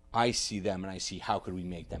 I see them and I see how could we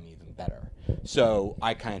make them even better. So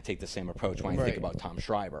I kind of take the same approach when I think about Tom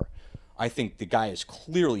Schreiber. I think the guy is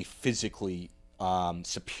clearly physically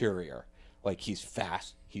superior. Like, he's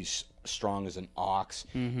fast, he's strong as an ox.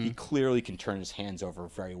 He clearly can turn his hands over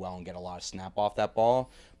very well and get a lot of snap off that ball.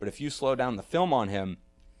 But if you slow down the film on him,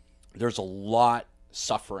 there's a lot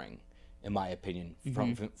suffering, in my opinion,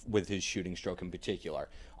 with his shooting stroke in particular.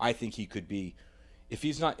 I think he could be, if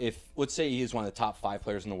let's say he is one of the top 5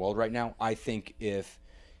 players in the world right now, I think if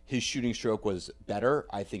his shooting stroke was better,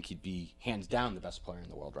 I think he'd be hands down the best player in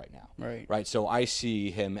the world right now. Right. Right. So I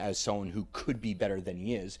see him as someone who could be better than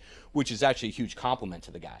he is, which is actually a huge compliment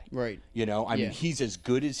to the guy. Right. You know, I Yeah. mean, he's as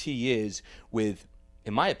good as he is with,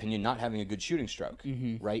 in my opinion, not having a good shooting stroke.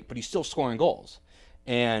 Right. But he's still scoring goals.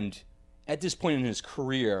 And at this point in his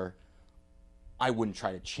career, I wouldn't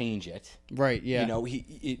try to change it. Right. Yeah. You know,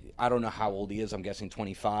 I don't know how old he is. I'm guessing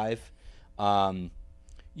 25.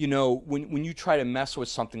 You know, when you try to mess with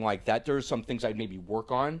something like that, there are some things I'd maybe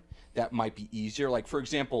work on that might be easier. Like, for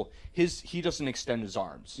example, he doesn't extend his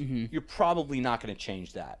arms. You're probably not going to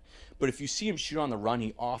change that. But if you see him shoot on the run,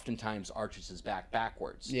 he oftentimes arches his back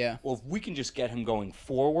backwards. Yeah. Well, if we can just get him going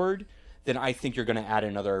forward, then I think you're going to add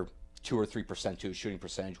another 2 or 3% to his shooting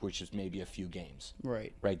percentage, which is maybe a few games.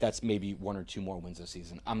 Right. Right. That's maybe 1 or 2 more wins this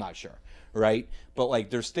season. I'm not sure. Right. But like,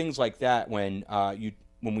 there's things like that when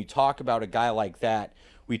we talk about a guy like that,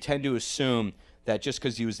 we tend to assume that just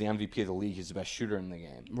because he was the MVP of the league, he's the best shooter in the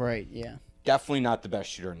game. Right. Yeah. Definitely not the best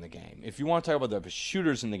shooter in the game. If you want to talk about the best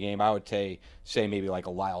shooters in the game, I would say maybe like a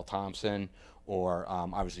Lyle Thompson or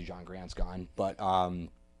obviously John Grant's gone. But,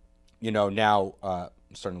 you know, now I'm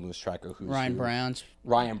starting to lose track of who's Ryan who. Brown's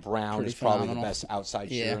Ryan Brown pretty is probably phenomenal. the best outside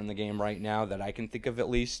shooter Yeah. in the game right now that I can think of at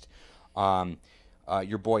least.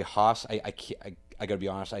 Your boy Haas, I got to be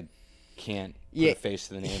honest, I can't put a face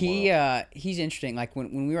to the name. He's interesting. Like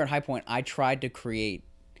when we were at High Point, I tried to create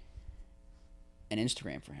an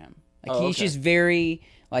Instagram for him. Like he's okay. just very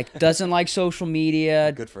like doesn't like social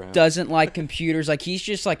media. Good for him. Doesn't like computers. Like he's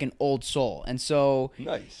just like an old soul, and so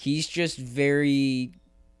Nice. he's just very.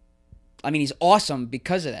 I mean, he's awesome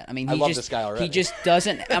because of that. I mean, I he love just this guy already. he just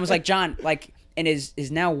doesn't. I was like John, like, and his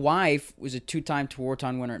now wife was a 2-time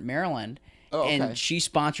Tewaaraton winner at Maryland. Oh, okay. And she's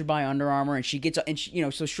sponsored by Under Armour, and she gets, and she, you know,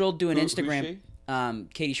 so she'll do an Who's Instagram. she?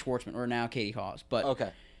 Katie Schwartzman, or now Katie Hawes, but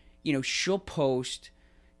Okay. you know, she'll post,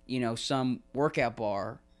 you know, some workout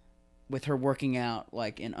bar with her working out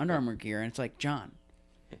like in Under Armour gear, and it's like, John,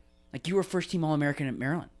 like you were first team All-American at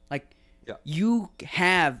Maryland, like Yeah. you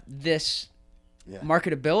have this Yeah.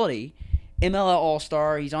 marketability, MLL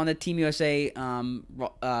All-Star. He's on the Team USA,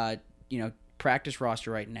 you know, practice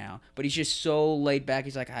roster right now, but he's just so laid back.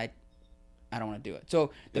 He's like, I don't want to do it.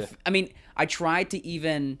 So, I mean, I tried to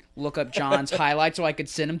even look up John's highlights so I could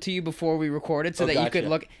send them to you before we recorded so that you could gotcha.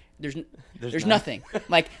 look. There's nothing.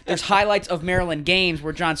 Like, there's highlights of Maryland games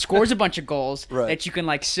where John scores a bunch of goals that you can,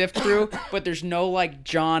 like, sift through, but there's no, like,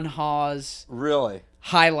 John Hawes Really?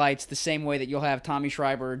 highlights the same way that you'll have Tommy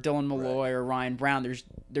Schreiber, Dylan Malloy, or Ryan Brown.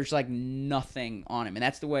 There's like nothing on him, and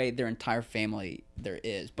that's the way their entire family there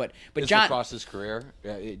is. But Is John across his career,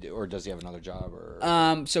 or does he have another job?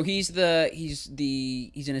 Or so he's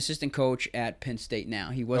an assistant coach at Penn State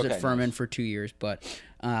now. He was at Furman for 2 years, but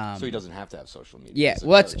so he doesn't have to have social media. yeah, as a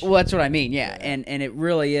well coach. that's what I mean. Yeah, and it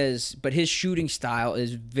really is. But his shooting style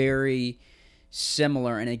is very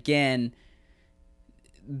similar, and again,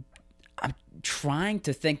 I'm trying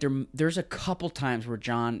to think. There's a couple times where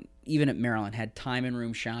John, even at Maryland, had time and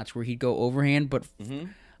room shots where he'd go overhand, but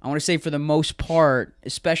I want to say for the most part,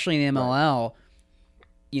 especially in the MLL,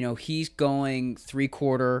 you know, he's going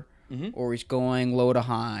 3/4 or he's going low to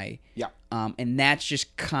high. Yeah. And that's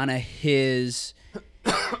just kind of his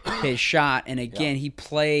shot. And again, he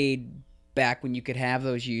played back when you could have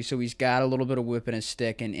those used, so he's got a little bit of whip in his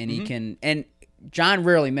stick, and he can. And John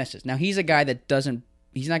rarely misses. Now he's a guy that doesn't.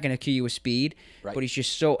 He's not going to kill you with speed, but he's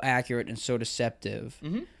just so accurate and so deceptive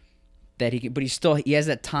that he can. But he has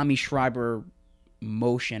that Tommy Schreiber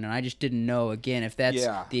motion, and I just didn't know again if that's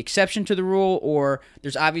the exception to the rule, or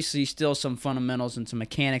there's obviously still some fundamentals and some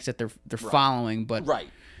mechanics that they're following. But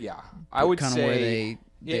I would kind say of where they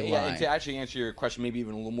lie. to actually answer your question maybe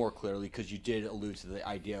even a little more clearly, because you did allude to the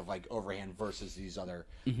idea of like overhand versus these other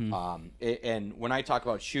and when I talk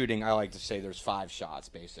about shooting, I like to say there's 5 shots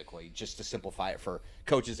basically, just to simplify it for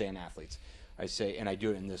coaches and athletes. I say, and I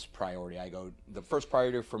do it in this priority, I go, the first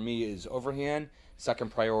priority for me is overhand,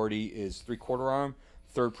 second priority is 3/4 arm,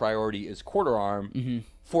 third priority is quarter arm,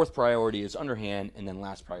 fourth priority is underhand, and then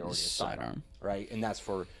last priority is sidearm, right? And that's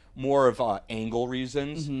for more of angle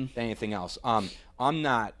reasons than anything else. I'm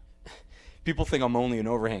not. People think I'm only an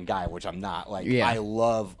overhand guy, which I'm not. Like I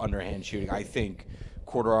love underhand shooting. I think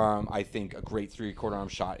quarter arm. I think a great 3/4 arm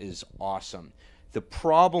shot is awesome. The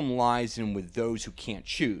problem lies in with those who can't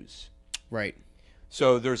choose. Right.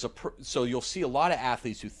 So so you'll see a lot of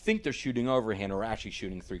athletes who think they're shooting overhand or are actually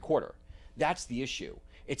shooting 3/4. That's the issue.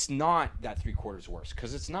 It's not that 3/4 is worse,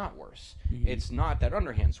 because it's not worse. It's not that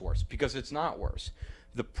underhand's worse, because it's not worse.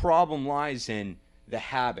 The problem lies in the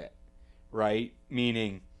habit, right?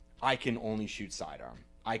 Meaning, I can only shoot sidearm.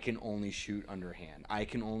 I can only shoot underhand. I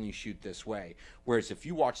can only shoot this way. Whereas if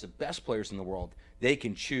you watch the best players in the world, they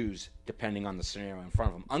can choose depending on the scenario in front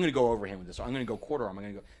of them. I'm going to go overhand with this. Or I'm going to go quarter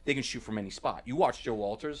arm. They can shoot from any spot. You watch Joe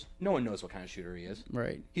Walters. No one knows what kind of shooter he is.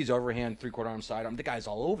 Right. He's overhand, 3/4 arm, sidearm. The guy's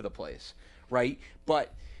all over the place, right?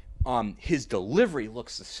 But his delivery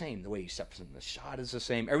looks the same. The way he steps in the shot is the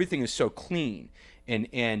same. Everything is so clean.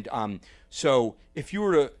 And so if you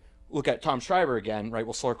were to look at Tom Schreiber again, right?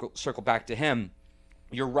 We'll circle back to him.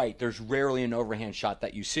 You're right. There's rarely an overhand shot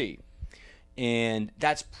that you see. And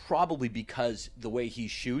that's probably because the way he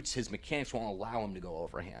shoots, his mechanics won't allow him to go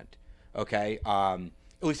overhand. Okay? At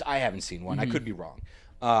least I haven't seen one. I could be wrong.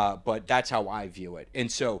 But that's how I view it.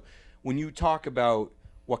 And so when you talk about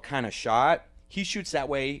what kind of shot, he shoots that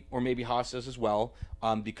way, or maybe Haas does as well,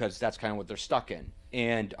 because that's kind of what they're stuck in.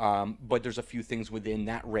 And but there's a few things within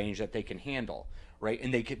that range that they can handle. Right,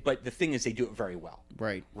 and but the thing is, they do it very well.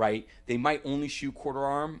 Right. They might only shoot quarter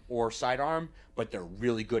arm or sidearm, but they're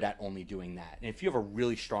really good at only doing that. And if you have a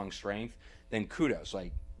really strong strength, then kudos,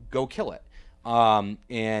 like go kill it.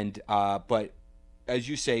 But as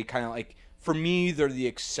you say, kind of like for me, they're the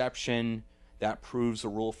exception that proves the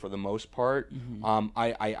rule for the most part.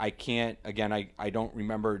 I can't again. I don't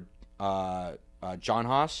remember John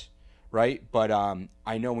Haas. Right, but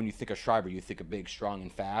I know when you think of Schreiber, you think of big, strong,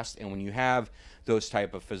 and fast. And when you have those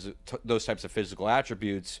types of physical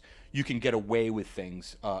attributes, you can get away with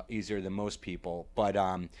things easier than most people. But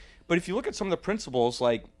if you look at some of the principles,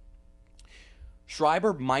 like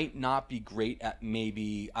Schreiber might not be great at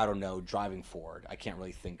maybe, I don't know, driving forward. I can't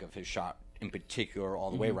really think of his shot in particular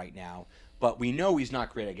all the way right now. But we know he's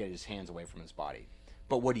not great at getting his hands away from his body.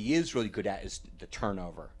 But what he is really good at is the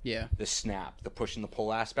turnover, the snap, the push and the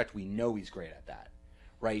pull aspect. We know he's great at that,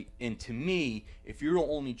 right? And to me, if you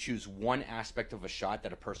only choose one aspect of a shot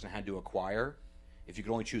that a person had to acquire, if you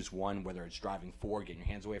could only choose one, whether it's driving forward, getting your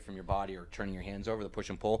hands away from your body, or turning your hands over, the push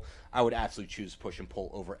and pull, I would absolutely choose push and pull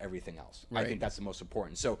over everything else. Right. I think that's the most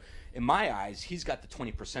important. So in my eyes, he's got the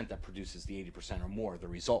 20% that produces the 80% or more of the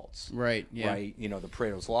results. Right, yeah. Right, you know, the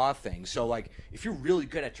Pareto's Law thing. So, like, if you're really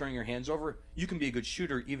good at turning your hands over, you can be a good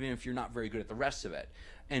shooter even if you're not very good at the rest of it.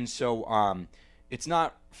 And so it's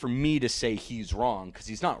not for me to say he's wrong, because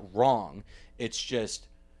he's not wrong. It's just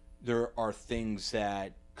there are things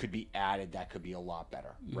that could be added that could be a lot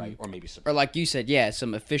better, right? Or maybe some, or like you said,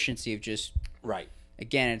 some efficiency of just right.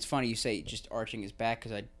 Again, it's funny you say just arching his back,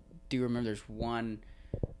 because I do remember there's one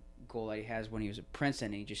goal that he has when he was at Princeton,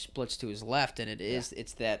 and he just splits to his left, and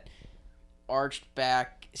it's that arched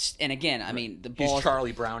back. And again, I mean, the ball. He's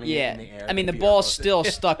Charlie Browning it in the air. I mean, the ball's still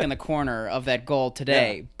stuck in the corner of that goal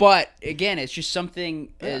today. Yeah. But again, it's just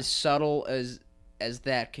something as subtle as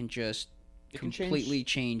that can just completely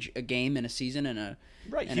change a game and a season and a.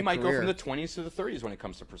 Right, he might go from the 20s to the 30s when it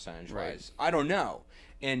comes to percentage-wise. Right. I don't know.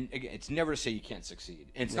 And again, it's never to say you can't succeed.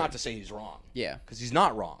 And it's not to say he's wrong. Yeah. Because he's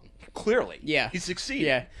not wrong. Clearly. Yeah. He succeeded.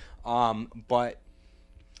 Yeah. But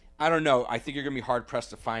I don't know. I think you're going to be hard-pressed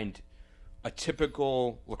to find a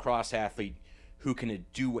typical lacrosse athlete who can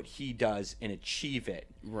do what he does and achieve it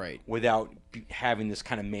without having this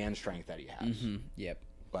kind of man strength that he has. Yep.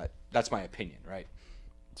 But that's my opinion, right?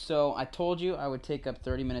 So I told you I would take up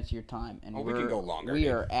 30 minutes of your time, and we can go longer. We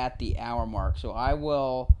are at the hour mark, so I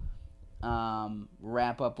will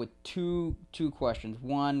wrap up with two questions.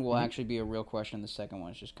 One will actually be a real question. The second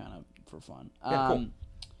one is just kind of for fun. Yeah, cool.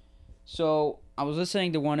 So I was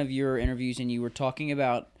listening to one of your interviews, and you were talking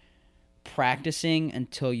about practicing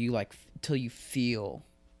until you feel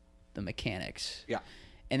the mechanics. Yeah.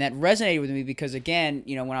 And that resonated with me because, again,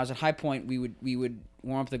 you know, when I was at High Point, we would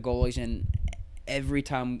warm up the goalies, and every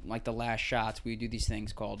time, like the last shots, we would do these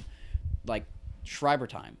things called like Schreiber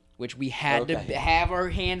time, which we had to have our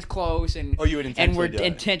hands close and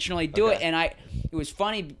intentionally do it. And it was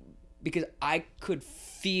funny because I could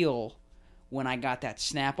feel when I got that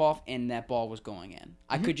snap off and that ball was going in.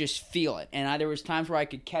 I could just feel it, and there was times where I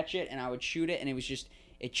could catch it and I would shoot it, and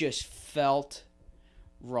it just felt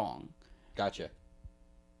wrong. Gotcha.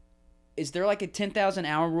 Is there like a 10,000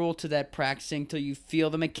 hour rule to that practicing till you feel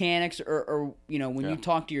the mechanics, or you know, when you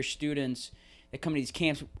talk to your students that come to these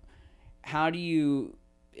camps, how do you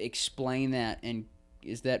explain that? And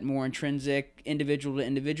is that more intrinsic, individual to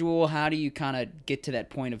individual? How do you kind of get to that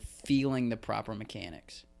point of feeling the proper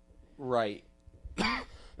mechanics? Right.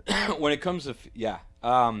 When it comes to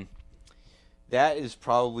that is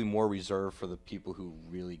probably more reserved for the people who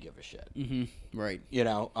really give a shit. Right. You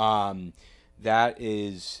know, that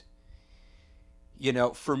is. You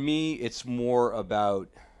know, for me, it's more about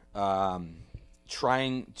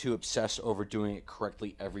trying to obsess over doing it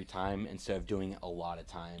correctly every time instead of doing it a lot of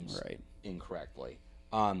times incorrectly.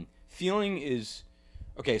 Feeling is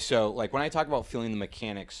Okay, so like when I talk about feeling the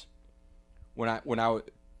mechanics,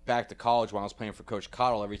 back to college when I was playing for Coach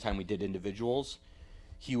Cottle, every time we did individuals,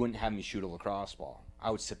 he wouldn't have me shoot a lacrosse ball.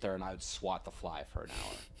 I would sit there and I would swat the fly for an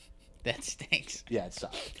hour. That stinks. Yeah, it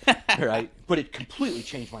sucked. Right, but it completely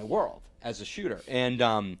changed my world as a shooter, and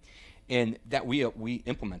that we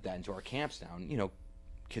implement that into our camps now. And, you know,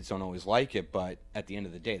 kids don't always like it, but at the end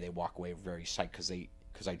of the day, they walk away very psyched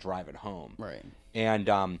because I drive it home. Right.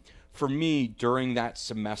 And for me, during that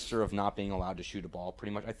semester of not being allowed to shoot a ball,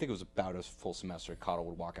 pretty much, I think it was about a full semester. Cottle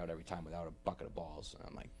would walk out every time without a bucket of balls, and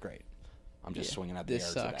I'm like, great, I'm just swinging out the air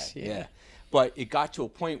sucks, today. yeah. But it got to a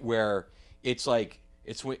point where it's like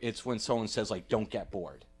it's when someone says like, don't get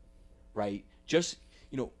bored, right? Just,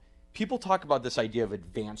 you know, people talk about this idea of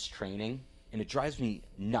advanced training, and it drives me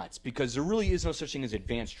nuts because there really is no such thing as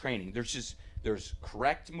advanced training. There's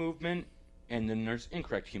correct movement, and then there's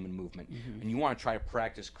incorrect human movement. And you want to try to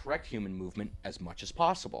practice correct human movement as much as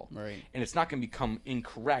possible. Right. And it's not going to become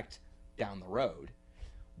incorrect down the road.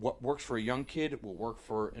 What works for a young kid will work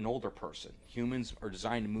for an older person. Humans are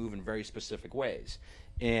designed to move in very specific ways.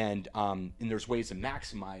 And there's ways to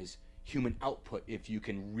maximize human output if you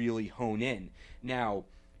can really hone in. Now,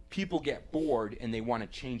 people get bored and they want to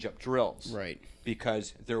change up drills. Right.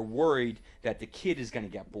 Because they're worried that the kid is going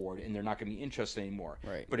to get bored and they're not going to be interested anymore.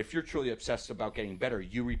 Right. But if you're truly obsessed about getting better,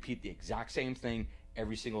 you repeat the exact same thing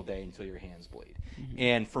every single day until your hands bleed.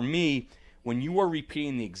 And for me, when you are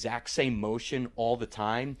repeating the exact same motion all the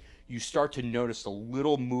time, you start to notice the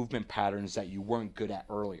little movement patterns that you weren't good at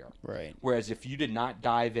earlier. Right. Whereas if you did not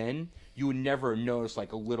dive in, you would never notice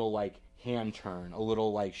like a little like hand turn, a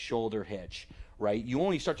little like shoulder hitch, right? You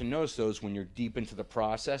only start to notice those when you're deep into the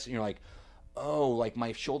process and you're like, oh, like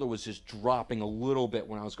my shoulder was just dropping a little bit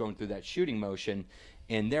when I was going through that shooting motion,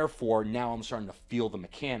 and therefore now I'm starting to feel the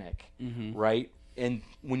mechanic, right? And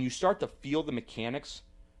when you start to feel the mechanics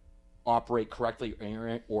operate correctly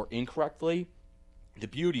or incorrectly, the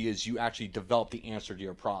beauty is you actually develop the answer to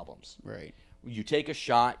your problems. Right. You take a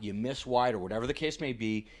shot, you miss wide or whatever the case may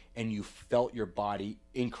be, and you felt your body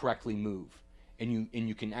incorrectly move. And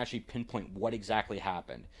you can actually pinpoint what exactly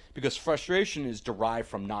happened. Because frustration is derived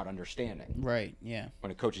from not understanding. Right, yeah.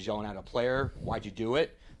 When a coach is yelling at a player, why'd you do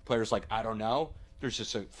it? The player's like, I don't know. There's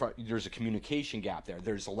just there's a communication gap there.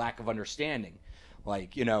 There's a lack of understanding.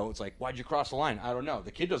 Like, you know, it's like, why'd you cross the line? I don't know.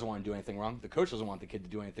 The kid doesn't want to do anything wrong. The coach doesn't want the kid to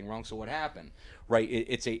do anything wrong. So what happened? Right?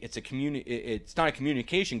 It's not a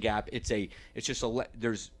communication gap.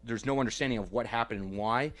 There's no understanding of what happened and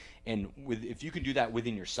why. And if you can do that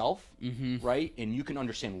within yourself, right? And you can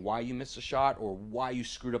understand why you missed a shot or why you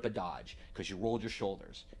screwed up a dodge because you rolled your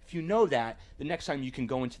shoulders. If you know that, the next time you can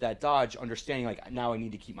go into that dodge understanding like, now I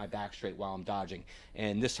need to keep my back straight while I'm dodging.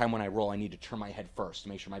 And this time when I roll, I need to turn my head first to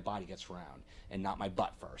make sure my body gets around and not my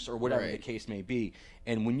butt first, or whatever the case may be.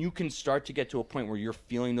 And when you can start to get to a point where you're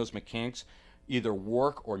feeling those mechanics either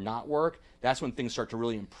work or not work, that's when things start to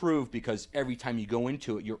really improve, because every time you go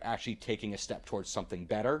into it, you're actually taking a step towards something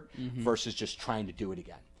better versus just trying to do it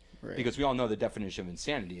again. Right. Because we all know the definition of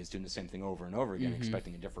insanity is doing the same thing over and over again,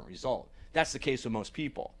 expecting a different result. That's the case with most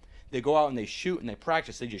people. They go out and they shoot and they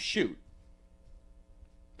practice, they just shoot.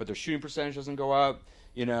 But their shooting percentage doesn't go up,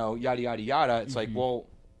 you know, yada, yada, yada. It's like, well,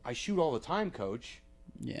 I shoot all the time, coach.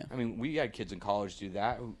 Yeah. I mean, we had kids in college do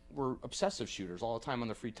that who were obsessive shooters all the time on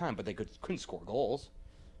their free time, but they couldn't score goals.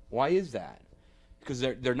 Why is that? Because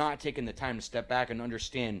they're not taking the time to step back and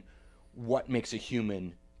understand what makes a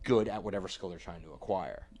human good at whatever skill they're trying to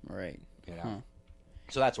acquire. Right. You know?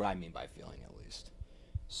 So that's what I mean by feeling, at least.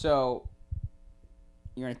 So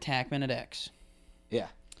you're in attack minute X. Yeah.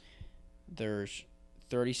 There's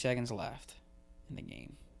 30 seconds left in the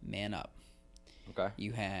game. Man up. Okay.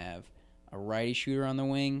 You have a righty shooter on the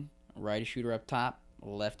wing, a righty shooter up top, a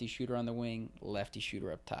lefty shooter on the wing, lefty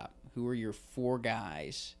shooter up top. Who are your four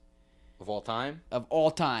guys Of all time? of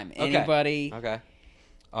all time? Okay. Anybody? Okay.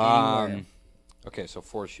 Anywhere. Okay, so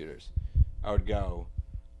four shooters. I would go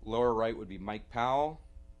lower right would be Mike Powell.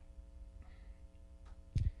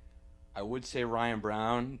 I would say Ryan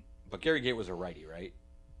Brown, but Gary Gait was a righty, right?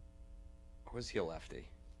 Or was he a lefty?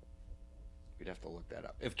 We'd have to look that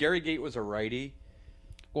up. If Gary Gait was a righty,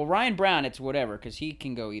 Well, Ryan Brown, it's whatever, because he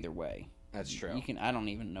can go either way. that's true. You can. I don't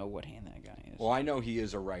even know what hand that guy is. Well, I know he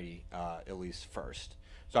is a righty, at least first.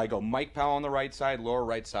 So I go Mike Powell on the right side, lower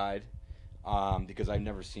right side, because I've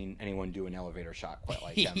never seen anyone do an elevator shot quite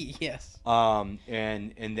like him. Yes.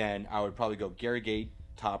 And then I would probably go Gary Gait,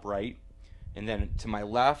 top right. And then to my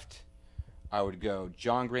left, I would go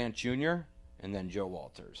John Grant Jr. and then Joe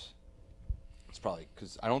Walters. It's probably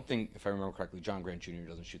because I don't think, if I remember correctly, John Grant Jr.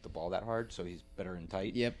 doesn't shoot the ball that hard, so he's better in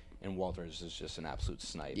tight. Yep. and Walters is just an absolute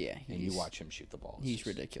snipe. Yeah, and you watch him shoot the ball. He's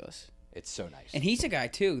ridiculous. It's so nice. And he's a guy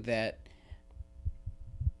too that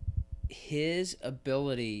his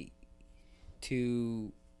ability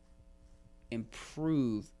to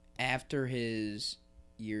improve after his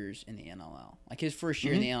years in the NLL. Like his first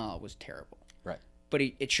year in the NLL was terrible. Right. But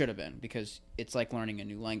it should have been, because it's like learning a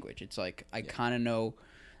new language. It's like I kind of know.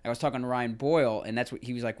 I was talking to Ryan Boyle, and that's what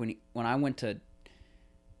he was like when I went to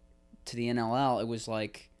the NLL. It was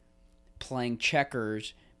like playing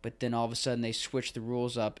checkers, but then all of a sudden they switched the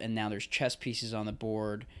rules up, and now there's chess pieces on the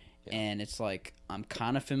board, and it's like I'm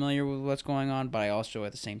kind of familiar with what's going on, but I also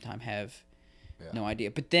at the same time have no idea.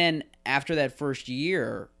 But then after that first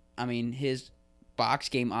year, I mean, his box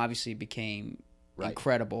game obviously became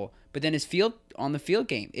incredible, but then his field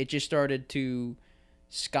game, it just started to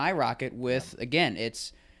skyrocket with again,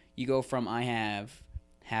 it's you go from I have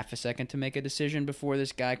half a second to make a decision before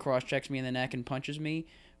this guy cross-checks me in the neck and punches me,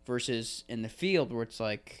 versus in the field where it's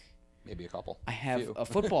like maybe a couple. I have a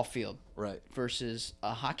football field right versus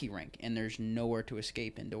a hockey rink, and there's nowhere to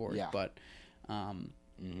escape indoors. Yeah. But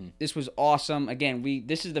this was awesome. Again,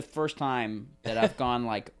 this is the first time that I've gone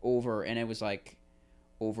like over, and it was like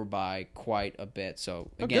over by quite a bit.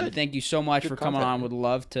 So again, thank you so much for coming on. Would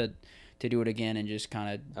love to do it again and just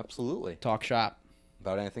kind of absolutely talk shop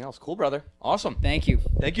about anything else. Cool, brother. Awesome. Thank you.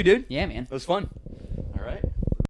 Thank you, dude. Yeah, man. It was fun.